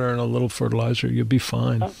enough water and a little fertilizer. You'll be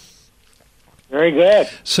fine. Very good.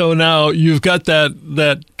 So now you've got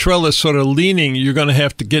that trellis sort of leaning. You're going to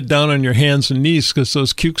have to get down on your hands and knees because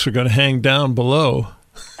those cukes are going to hang down below.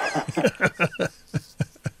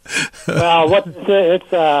 Well, it's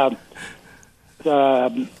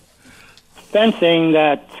fencing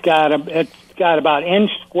that's got about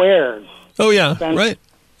inch squares. Oh yeah, right.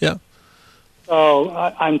 Yeah. So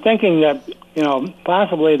I'm thinking that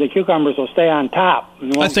possibly the cucumbers will stay on top.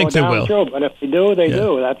 I think they will. Through, but if they do, they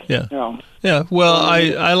do. That's Yeah. Well,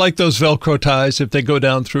 I like those Velcro ties. If they go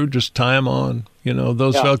down through, just tie them on.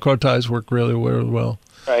 Those Velcro ties work really, really well.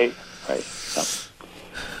 Right. Yeah.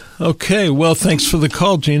 Okay. Well, thanks for the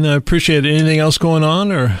call, Gene. I appreciate it. Anything else going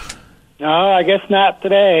on, or? No, I guess not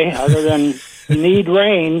today, other than need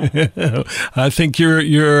rain. I think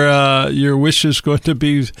your wish is going to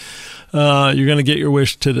be. You're going to get your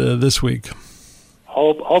wish this week.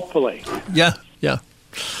 Hopefully. Yeah.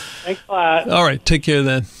 Thanks a lot. All right. Take care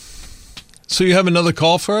then. So you have another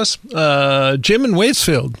call for us? Jim in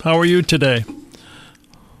Waitsfield. How are you today?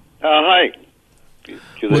 Hi.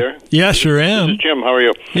 You there? Yeah, sure am. This is Jim. How are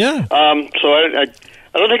you? Yeah. So I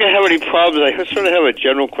don't think I have any problems. I sort of have a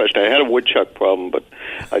general question. I had a woodchuck problem, but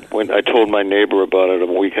I told my neighbor about it a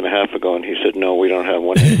week and a half ago, and he said, no, we don't have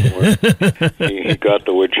one anymore. he got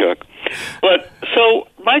the woodchuck. But so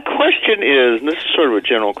my question is, and this is sort of a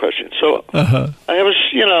general question. So I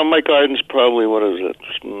have my garden's probably,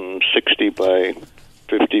 60 by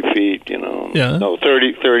 50 feet, no,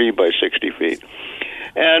 30 by 60 feet.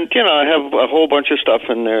 And, I have a whole bunch of stuff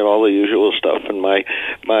in there, all the usual stuff. And I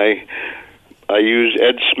use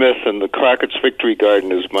Ed Smith and the Crockett's Victory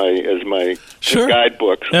Garden as my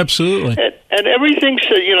guidebook. Absolutely. And everything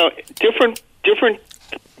says, different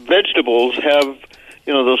vegetables have,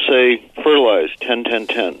 they'll say fertilize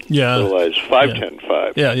 10-10-10. Yeah. Fertilize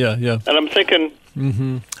 5-10-5. Yeah. And I'm thinking,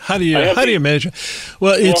 how do you measure?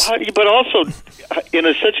 Well, but also in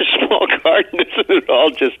such a small garden, isn't it all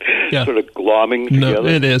just sort of glomming together? No,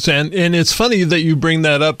 it is, and it's funny that you bring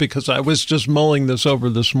that up because I was just mulling this over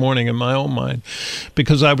this morning in my own mind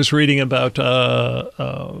because I was reading about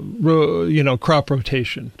crop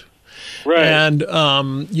rotation. Right. And,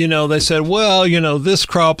 they said, well, this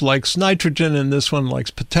crop likes nitrogen and this one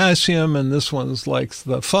likes potassium and this one's likes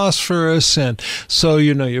the phosphorus. And so,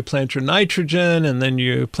 you plant your nitrogen and then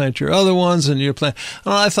you plant your other ones and you plant.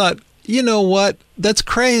 And I thought, you know what? That's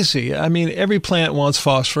crazy. I mean, every plant wants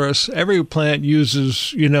phosphorus. Every plant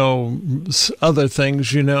uses, other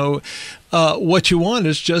things, what you want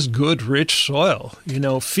is just good, rich soil.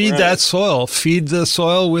 Feed that soil. Feed the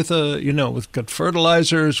soil with with good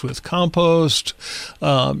fertilizers, with compost.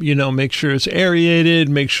 Make sure it's aerated.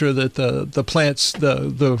 Make sure that the plants,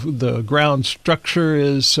 the ground structure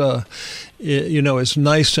is, is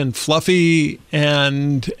nice and fluffy,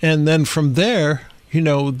 and then from there,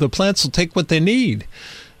 the plants will take what they need.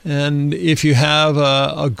 And if you have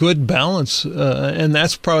a good balance, and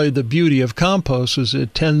that's probably the beauty of compost, is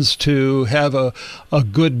it tends to have a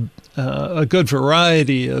good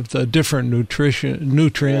variety of the different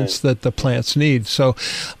nutrients that the plants need. So,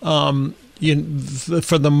 for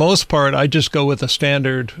the most part, I just go with a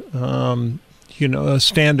standard, a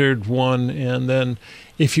standard one, and then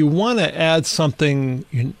if you want to add something,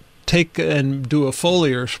 take and do a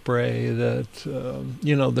foliar spray that,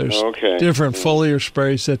 there's different foliar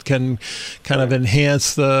sprays that can kind of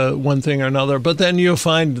enhance the one thing or another. But then you'll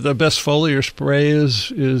find the best foliar spray is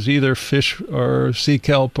either fish or sea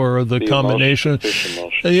kelp or the combination.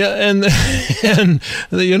 Yeah, and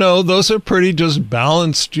those are pretty just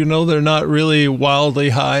balanced. They're not really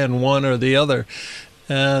wildly high in one or the other.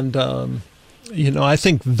 And, I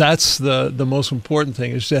think that's the most important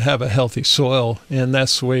thing is to have a healthy soil, and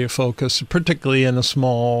that's the way you focus, particularly in a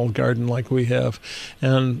small garden like we have.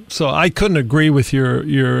 And so I couldn't agree with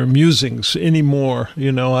your musings anymore.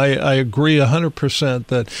 I agree 100%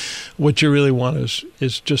 that what you really want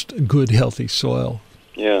is just good, healthy soil.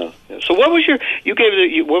 Yeah. So what was your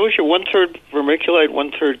 1/3 vermiculite,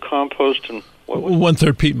 1/3 compost, and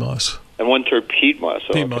 1/3 peat moss. And 1/3 peat moss.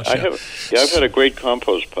 Peat moss, I've had a great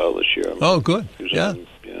compost pile this year. Good.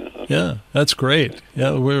 Yeah, that's great.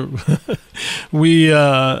 Yeah, we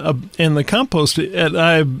and the compost.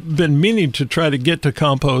 I've been meaning to try to get to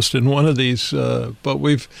compost in one of these, but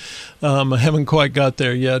I haven't quite got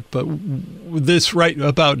there yet. But this right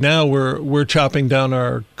about now, we're chopping down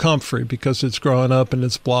our comfrey because it's growing up and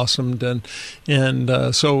it's blossomed, and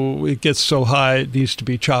so it gets so high it needs to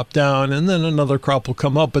be chopped down, and then another crop will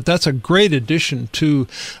come up. But that's a great addition to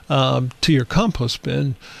your compost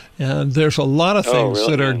bin. And there's a lot of things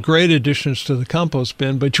that are great additions to the compost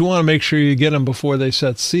bin, but you want to make sure you get them before they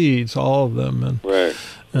set seeds, all of them. And, right.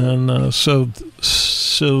 And so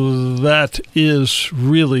that is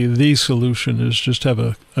really the solution, is just have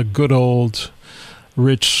a good old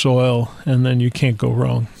rich soil, and then you can't go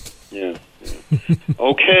wrong. Yeah.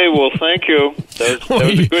 Okay, well, thank you. That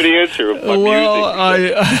was a good answer.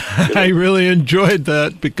 I really enjoyed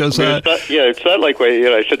that because it's not like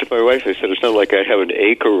I said to my wife. I said it's not like I have an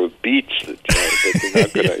acre of beets that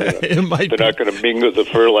they're not going to mingle. The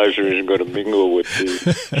fertilizer isn't going to mingle with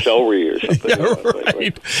the celery or something. Yeah,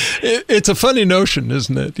 right. It's a funny notion,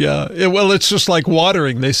 isn't it? Yeah. It's just like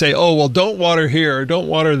watering. They say, "Oh, well, don't water here, or don't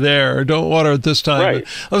water there, or don't water at this time." Right.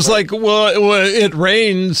 I was like, "Well, it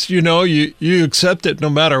rains. You accept it no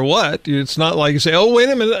matter what. It's not like you say, oh, wait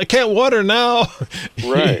a minute, I can't water now."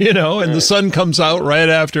 Right. And the sun comes out right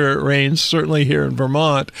after it rains, certainly here in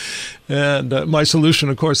Vermont. And my solution,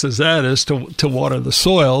 of course, is to water the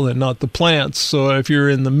soil and not the plants. So if you're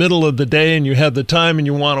in the middle of the day and you have the time and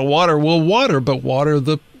you want to water, well, water, but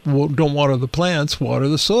don't water the plants, water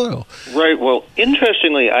the soil. Right. Well,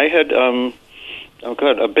 interestingly, I had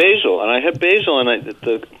a basil, and I had basil, and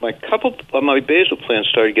my basil plants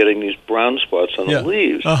started getting these brown spots on the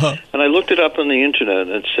leaves. Uh-huh. And I looked it up on the internet,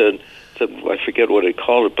 and it said, I forget what it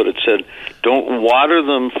called it, but it said, don't water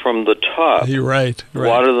them from the top. You're right.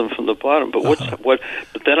 Water them from the bottom. But But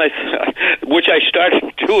then which I started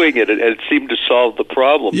doing it, and it seemed to solve the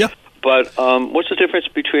problem. Yeah. But what's the difference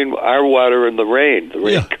between our water and the rain? The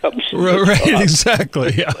rain comes from the right, top.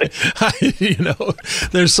 Exactly. Yeah.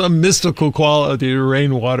 There's some mystical quality to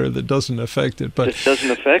rainwater that doesn't affect it, but it doesn't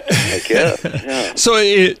affect it, I guess. Yeah. So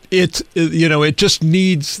it just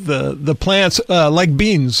needs the plants like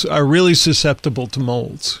beans are really susceptible to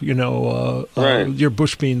molds. Right. Your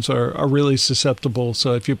bush beans are really susceptible.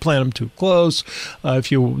 So if you plant them too close,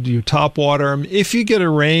 if you top water them, if you get a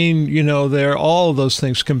rain, all of those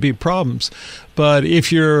things can be problems. But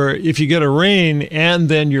if you get a rain and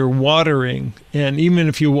then you're watering, and even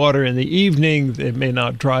if you water in the evening, it may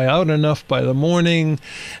not dry out enough by the morning.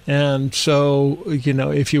 And so,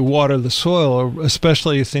 if you water the soil,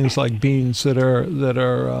 especially things like beans that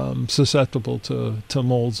are susceptible to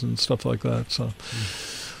molds and stuff like that. So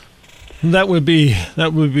that would be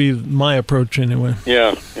my approach anyway.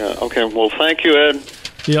 Yeah. Okay. Well, thank you, Ed.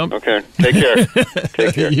 Yep. Okay. Take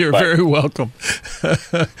care. You're very welcome.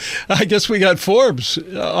 I guess we got Forbes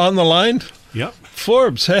on the line. Yep.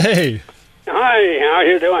 Forbes, hey. Hi, how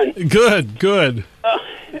you doing? Good.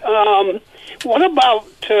 What about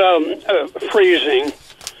freezing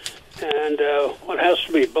and what has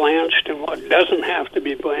to be blanched and what doesn't have to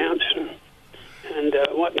be blanched and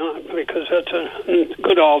whatnot, because that's a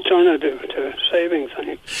good alternative to saving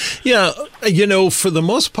things. Yeah, for the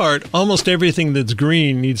most part, almost everything that's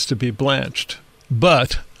green needs to be blanched.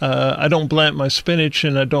 But I don't blanch my spinach,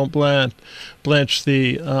 and I don't blanch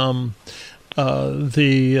the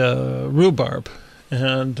rhubarb.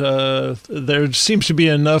 And there seems to be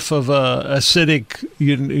enough of acidic,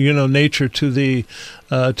 nature to the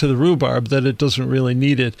rhubarb that it doesn't really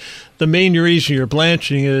need it. The main reason you're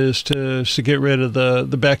blanching is to get rid of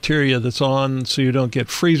the bacteria that's on, so you don't get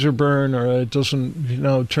freezer burn, or it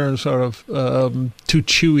doesn't turn sort of too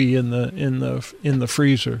chewy in the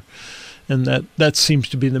freezer. And that seems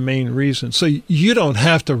to be the main reason. So you don't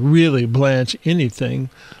have to really blanch anything.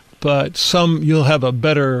 But you'll have a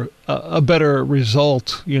better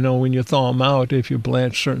result, when you thaw them out, if you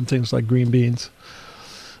blanch certain things like green beans.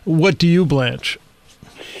 What do you blanch?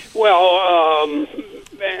 Well,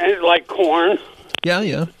 like corn.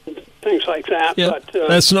 Yeah. Things like that. Yeah. But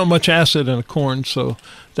that's not much acid in a corn, so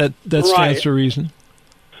that stands to reason.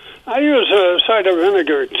 I use cider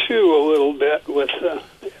vinegar too, a little bit with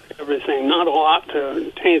everything. Not a lot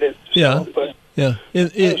to taint it. Yeah. But yeah.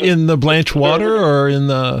 In the blanch water or in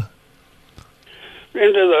the...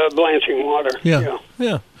 Into the blanching water. Yeah.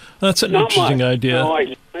 That's an interesting idea.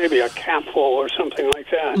 Like maybe a capful or something like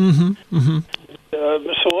that. Mm-hmm.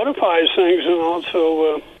 Solidifies things and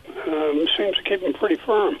also seems to keep them pretty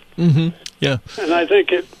firm. Mm-hmm. Yeah. And I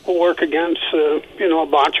think it will work against,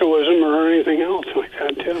 botulism or anything else like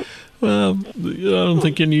that, too. Well, I don't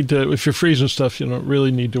think you need to, if you're freezing stuff, you don't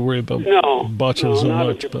really need to worry about botulism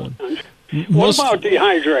much. But what about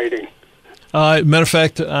dehydrating? Matter of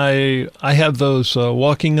fact, I have those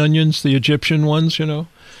walking onions, the Egyptian ones,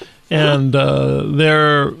 and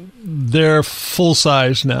they're full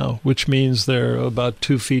size now, which means they're about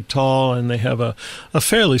 2 feet tall, and they have a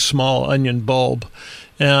fairly small onion bulb,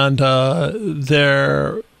 and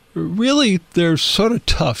they're sort of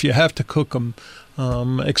tough. You have to cook them,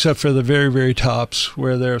 except for the very, very tops,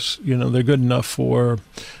 where they're good enough for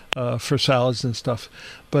salads and stuff.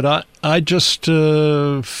 But I just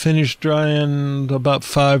finished drying about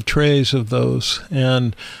 5 trays of those,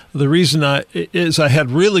 and the reason I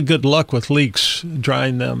had really good luck with leeks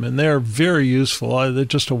drying them, and they're very useful. They're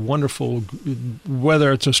just a wonderful,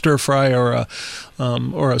 whether it's a stir fry or a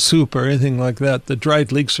soup or anything like that. The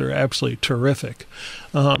dried leeks are absolutely terrific.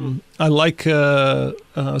 I like so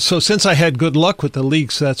since I had good luck with the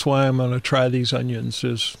leeks, that's why I'm going to try these onions.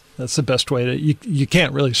 That's the best way to. You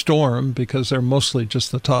can't really store them because they're mostly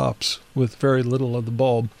just the tops with very little of the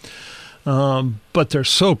bulb. But they're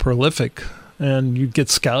so prolific, and you get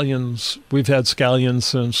scallions. We've had scallions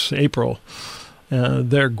since April.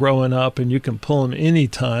 They're growing up, and you can pull them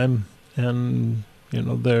anytime, and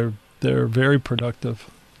they're very productive.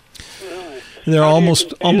 Really? They're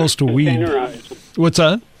almost a weed. What's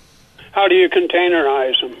that? How do you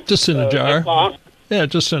containerize them? Just in a jar. Yeah,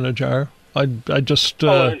 just in a jar. I just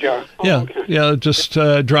dry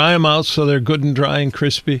them out so they're good and dry and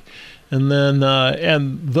crispy, and then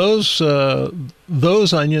and those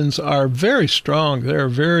onions are very strong. They're a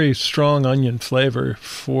very strong onion flavor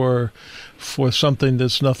for something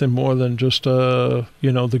that's nothing more than just the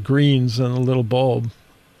greens and a little bulb.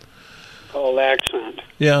 Cold accent.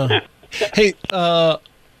 Yeah. Hey,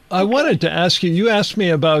 I wanted to ask you. You asked me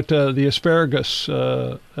about the asparagus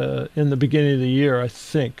in the beginning of the year, I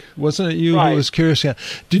think. Wasn't it you who was curious? Yeah.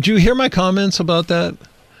 Did you hear my comments about that?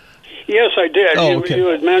 Yes, I did. Oh, okay. You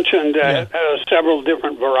had mentioned several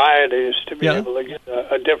different varieties to be able to get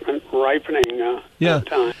a different ripening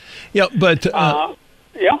time. Yeah, but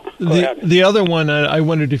the other one, I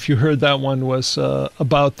wondered if you heard that one, was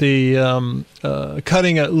about the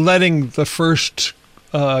letting the first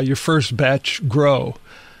your first batch grow,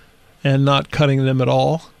 and not cutting them at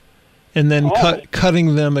all, and then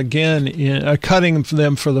cutting them again, cutting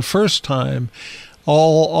them for the first time,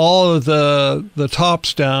 all of the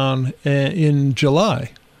tops down in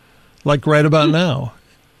July, like right about now,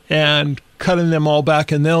 and cutting them all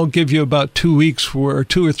back, and they'll give you about 2 weeks or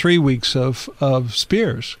 2 or 3 weeks of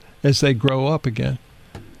spears as they grow up again.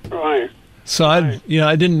 Right. So I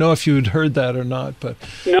didn't know if you had heard that or not, but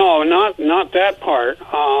no, not that part.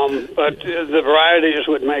 But the varieties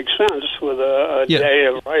would make sense with a day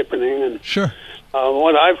of ripening. And sure.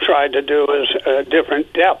 What I've tried to do is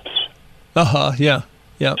different depths. Yeah.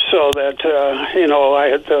 So that I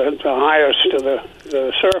had the highest to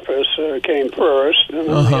the surface came first, and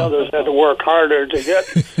then the others had to work harder to get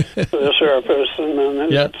to the surface, and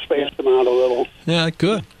then spaced them out a little. Yeah,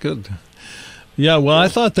 good. Yeah, well, I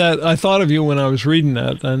thought of you when I was reading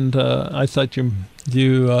that, and I thought you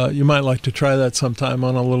might like to try that sometime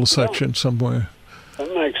on a little section somewhere.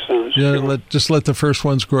 That makes sense. Yeah, just let the first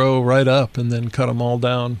ones grow right up, and then cut them all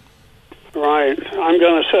down. Right. I'm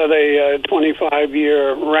going to set a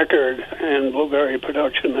 25-year record in blueberry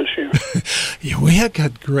production this year. Yeah, we have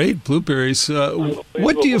got great blueberries.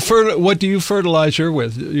 What do you fertilize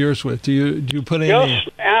yours with? Do you put any? Just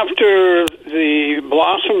after the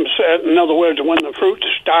blossom set, in other words, when the fruit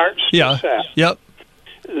starts to set. Yep.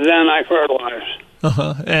 Then I fertilize.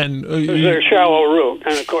 And they're shallow root,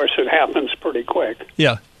 and of course it happens pretty quick.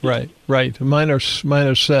 Yeah. Right. Mine are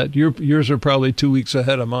set. Yours are probably 2 weeks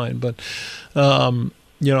ahead of mine, but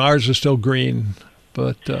ours are still green.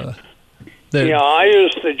 But I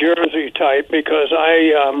use the Jersey type because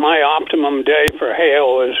my optimum day for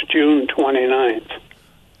hail is June 29th.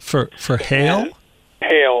 For hail?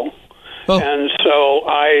 Hail. Oh. And so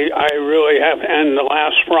I really have, and the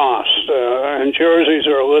last frost, and Jerseys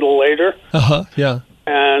are a little later. Yeah.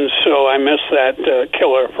 And so I missed that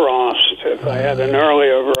killer frost. If I had an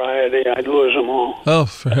earlier variety, I'd lose them all. Oh,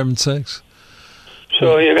 for heaven's sakes.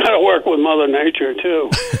 So you got to work with Mother Nature, too,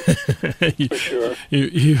 for sure.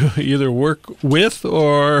 You either work with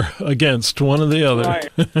or against, one or the other. Right.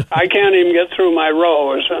 I can't even get through my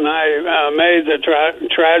rows, and I made the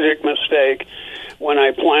tragic mistake when I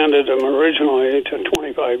planted them originally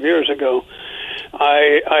 25 years ago.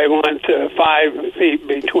 I went 5 feet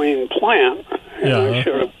between plant, and I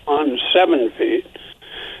should have gone 7 feet.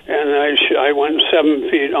 and I went 7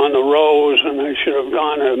 feet on the rows, and I should have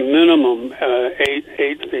gone a minimum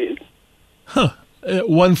 8 feet. Huh.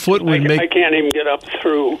 1 foot would make... I can't even get up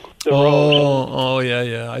through the rows. Oh,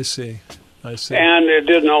 yeah, I see. And it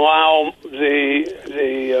didn't allow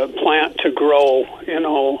the plant to grow,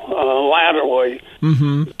 laterally.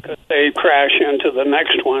 Mm-hmm. Because they crash into the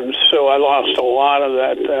next one. So I lost a lot of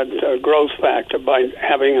that growth factor by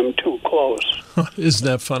having them too close. Isn't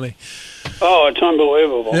that funny? Oh, it's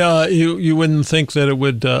unbelievable. Yeah, you wouldn't think that it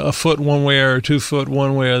would a foot one way or 2 foot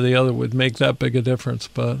one way or the other would make that big a difference,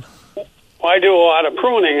 but... I do a lot of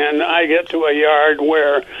pruning, and I get to a yard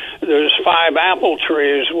where there's 5 apple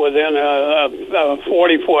trees within a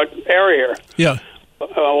 40-foot area. Yeah.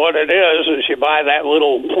 What it is you buy that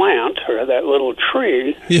little plant or that little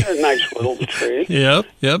tree, a nice little tree. Yep.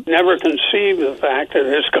 Never conceive the fact that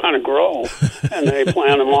it's going to grow. And they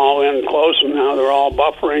plant them all in close, and now they're all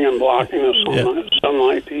buffering and blocking the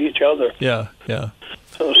sunlight to each other. Yeah.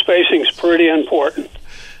 So spacing's pretty important.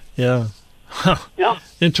 Yeah. Huh. Yeah.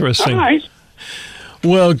 Interesting. All right.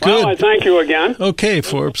 Well, good. Well, I thank you again. Okay,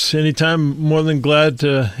 Forbes. Anytime, more than glad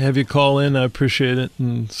to have you call in. I appreciate it,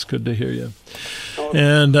 and it's good to hear you. Okay.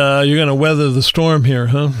 And you're going to weather the storm here,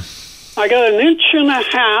 huh? I got 1.5 inches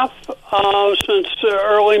since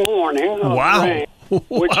early morning of rain,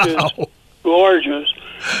 which is gorgeous.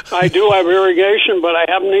 I do have irrigation, but I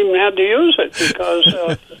haven't even had to use it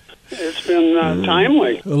because it's been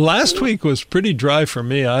timely. Last week was pretty dry for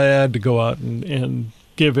me. I had to go out and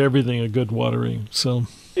give everything a good watering. So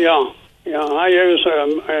yeah. I use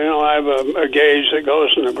I have a gauge that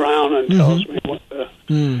goes in the ground and tells me what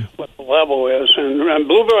the level is. And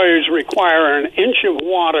blueberries require 1 inch of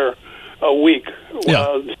water a week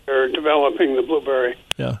while they're developing the blueberry.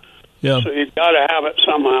 Yeah. So you've got to have it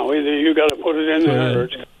somehow. Either you got to put it in there or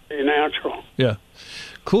it's going to be natural. Yeah.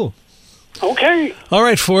 Cool. Okay. All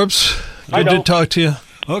right, Forbes. Good to talk to you.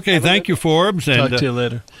 Okay, thank you, Forbes. Talk to you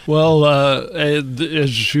later. Well,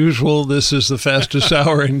 as usual, this is the fastest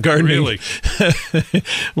hour in gardening. Really?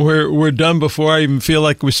 We're done before I even feel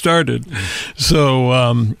like we started. So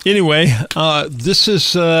anyway, this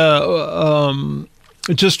is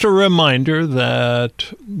just a reminder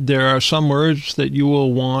that there are some herbs that you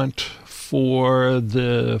will want for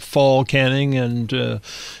the fall canning, and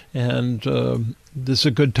this is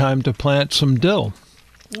a good time to plant some dill.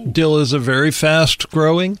 Dill is a very fast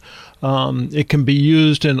growing. It can be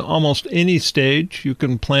used in almost any stage. You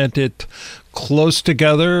can plant it close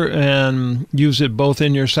together and use it both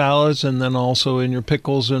in your salads and then also in your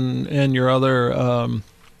pickles and your other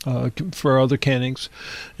for other cannings.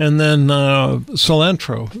 And then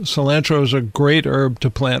cilantro. Cilantro is a great herb to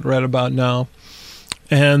plant right about now.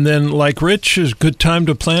 And then, like Rich, is a good time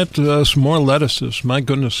to plant some more lettuces. My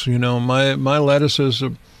goodness, my lettuces,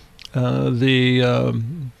 the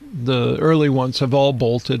early ones have all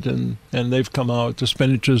bolted, and they've come out. The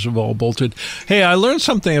spinaches have all bolted. Hey, I learned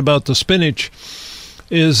something about the spinach,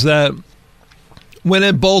 is that when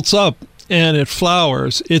it bolts up and it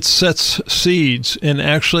flowers, it sets seeds, and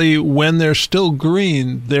actually when they're still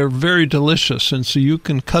green, they're very delicious. And so you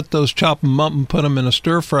can cut those, chop them up and put them in a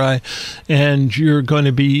stir fry, and you're going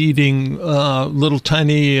to be eating little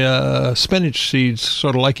tiny spinach seeds,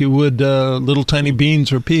 sort of like you would little tiny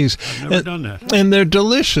beans or peas. I've never done that. And they're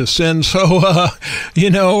delicious. And so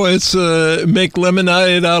it's make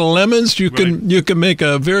lemonade out of lemons. You can make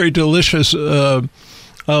a very delicious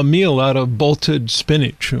meal out of bolted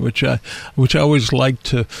spinach, which I always like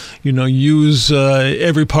to, use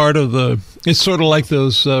every part of the. It's sort of like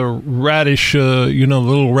those radish,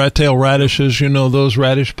 little rat-tail radishes. Those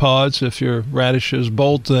radish pods. If your radishes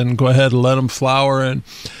bolt, then go ahead and let them flower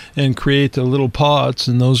and create the little pods,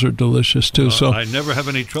 and those are delicious too. So I never have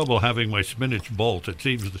any trouble having my spinach bolt. It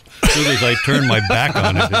seems as soon as I turn my back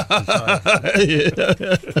on it.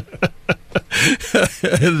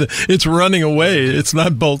 It's running away. It's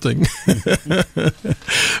not bolting.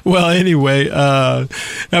 Well, anyway,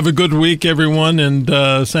 have a good week, everyone, and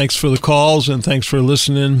thanks for the calls and thanks for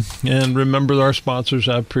listening. And remember our sponsors.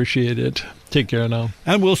 I appreciate it. Take care now.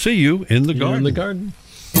 And we'll see you in the garden. In the garden.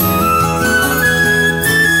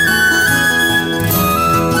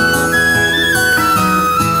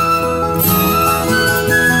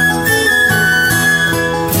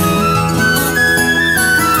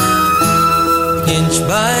 Inch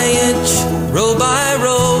by inch, row by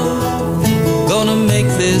row, gonna make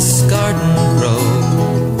this garden grow.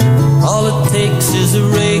 All it takes is a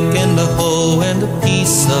rake and a hoe and a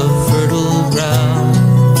piece of fertile ground.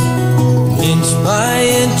 Inch by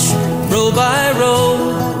inch, row by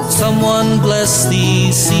row, someone bless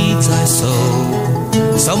these seeds I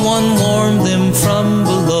sow. Someone warm them from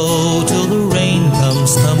below till the rain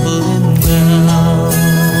comes tumbling.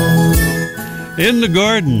 In the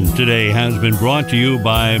Garden today has been brought to you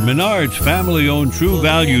by Menard's family-owned True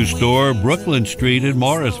Value Store, Brooklyn Street in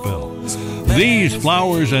Morrisville. These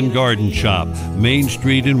Flowers and Garden Shop, Main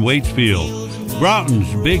Street in Waitsfield.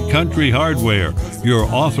 Broughton's Big Country Hardware, your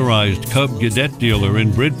authorized Cub Cadet dealer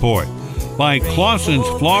in Bridport. By Clausen's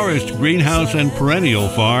Florist, Greenhouse, and Perennial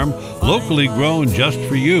Farm, locally grown just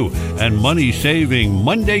for you, and money-saving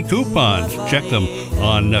Monday coupons. Check them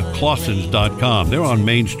on Clausens.com. They're on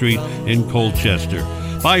Main Street in Colchester.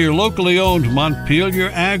 By your locally owned Montpelier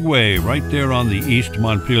Agway, right there on the East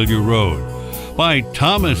Montpelier Road. By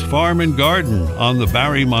Thomas Farm and Garden on the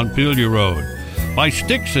Barry Montpelier Road. By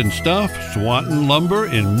Sticks and Stuff, Swanton Lumber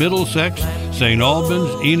in Middlesex, St. Albans,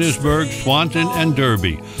 Enosburg, Swanton, and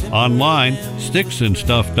Derby. Online,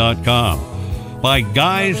 sticksandstuff.com. By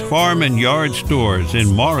Guy's Farm and Yard Stores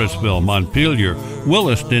in Morrisville, Montpelier,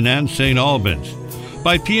 Williston, and St. Albans.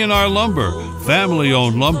 By P&R Lumber,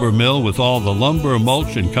 family-owned lumber mill with all the lumber,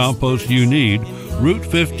 mulch, and compost you need, Route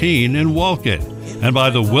 15 in Wolcott. And by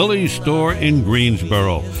the Willie's Store in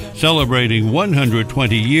Greensboro, celebrating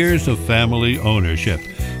 120 years of family ownership.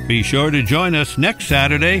 Be sure to join us next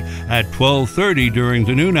Saturday at 12:30 during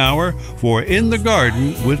the noon hour for In the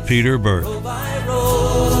Garden with Peter Burke. Gonna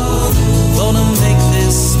make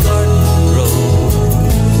this garden grow.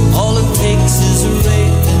 All it takes is a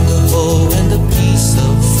rake and a hoe and a piece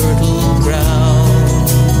of fertile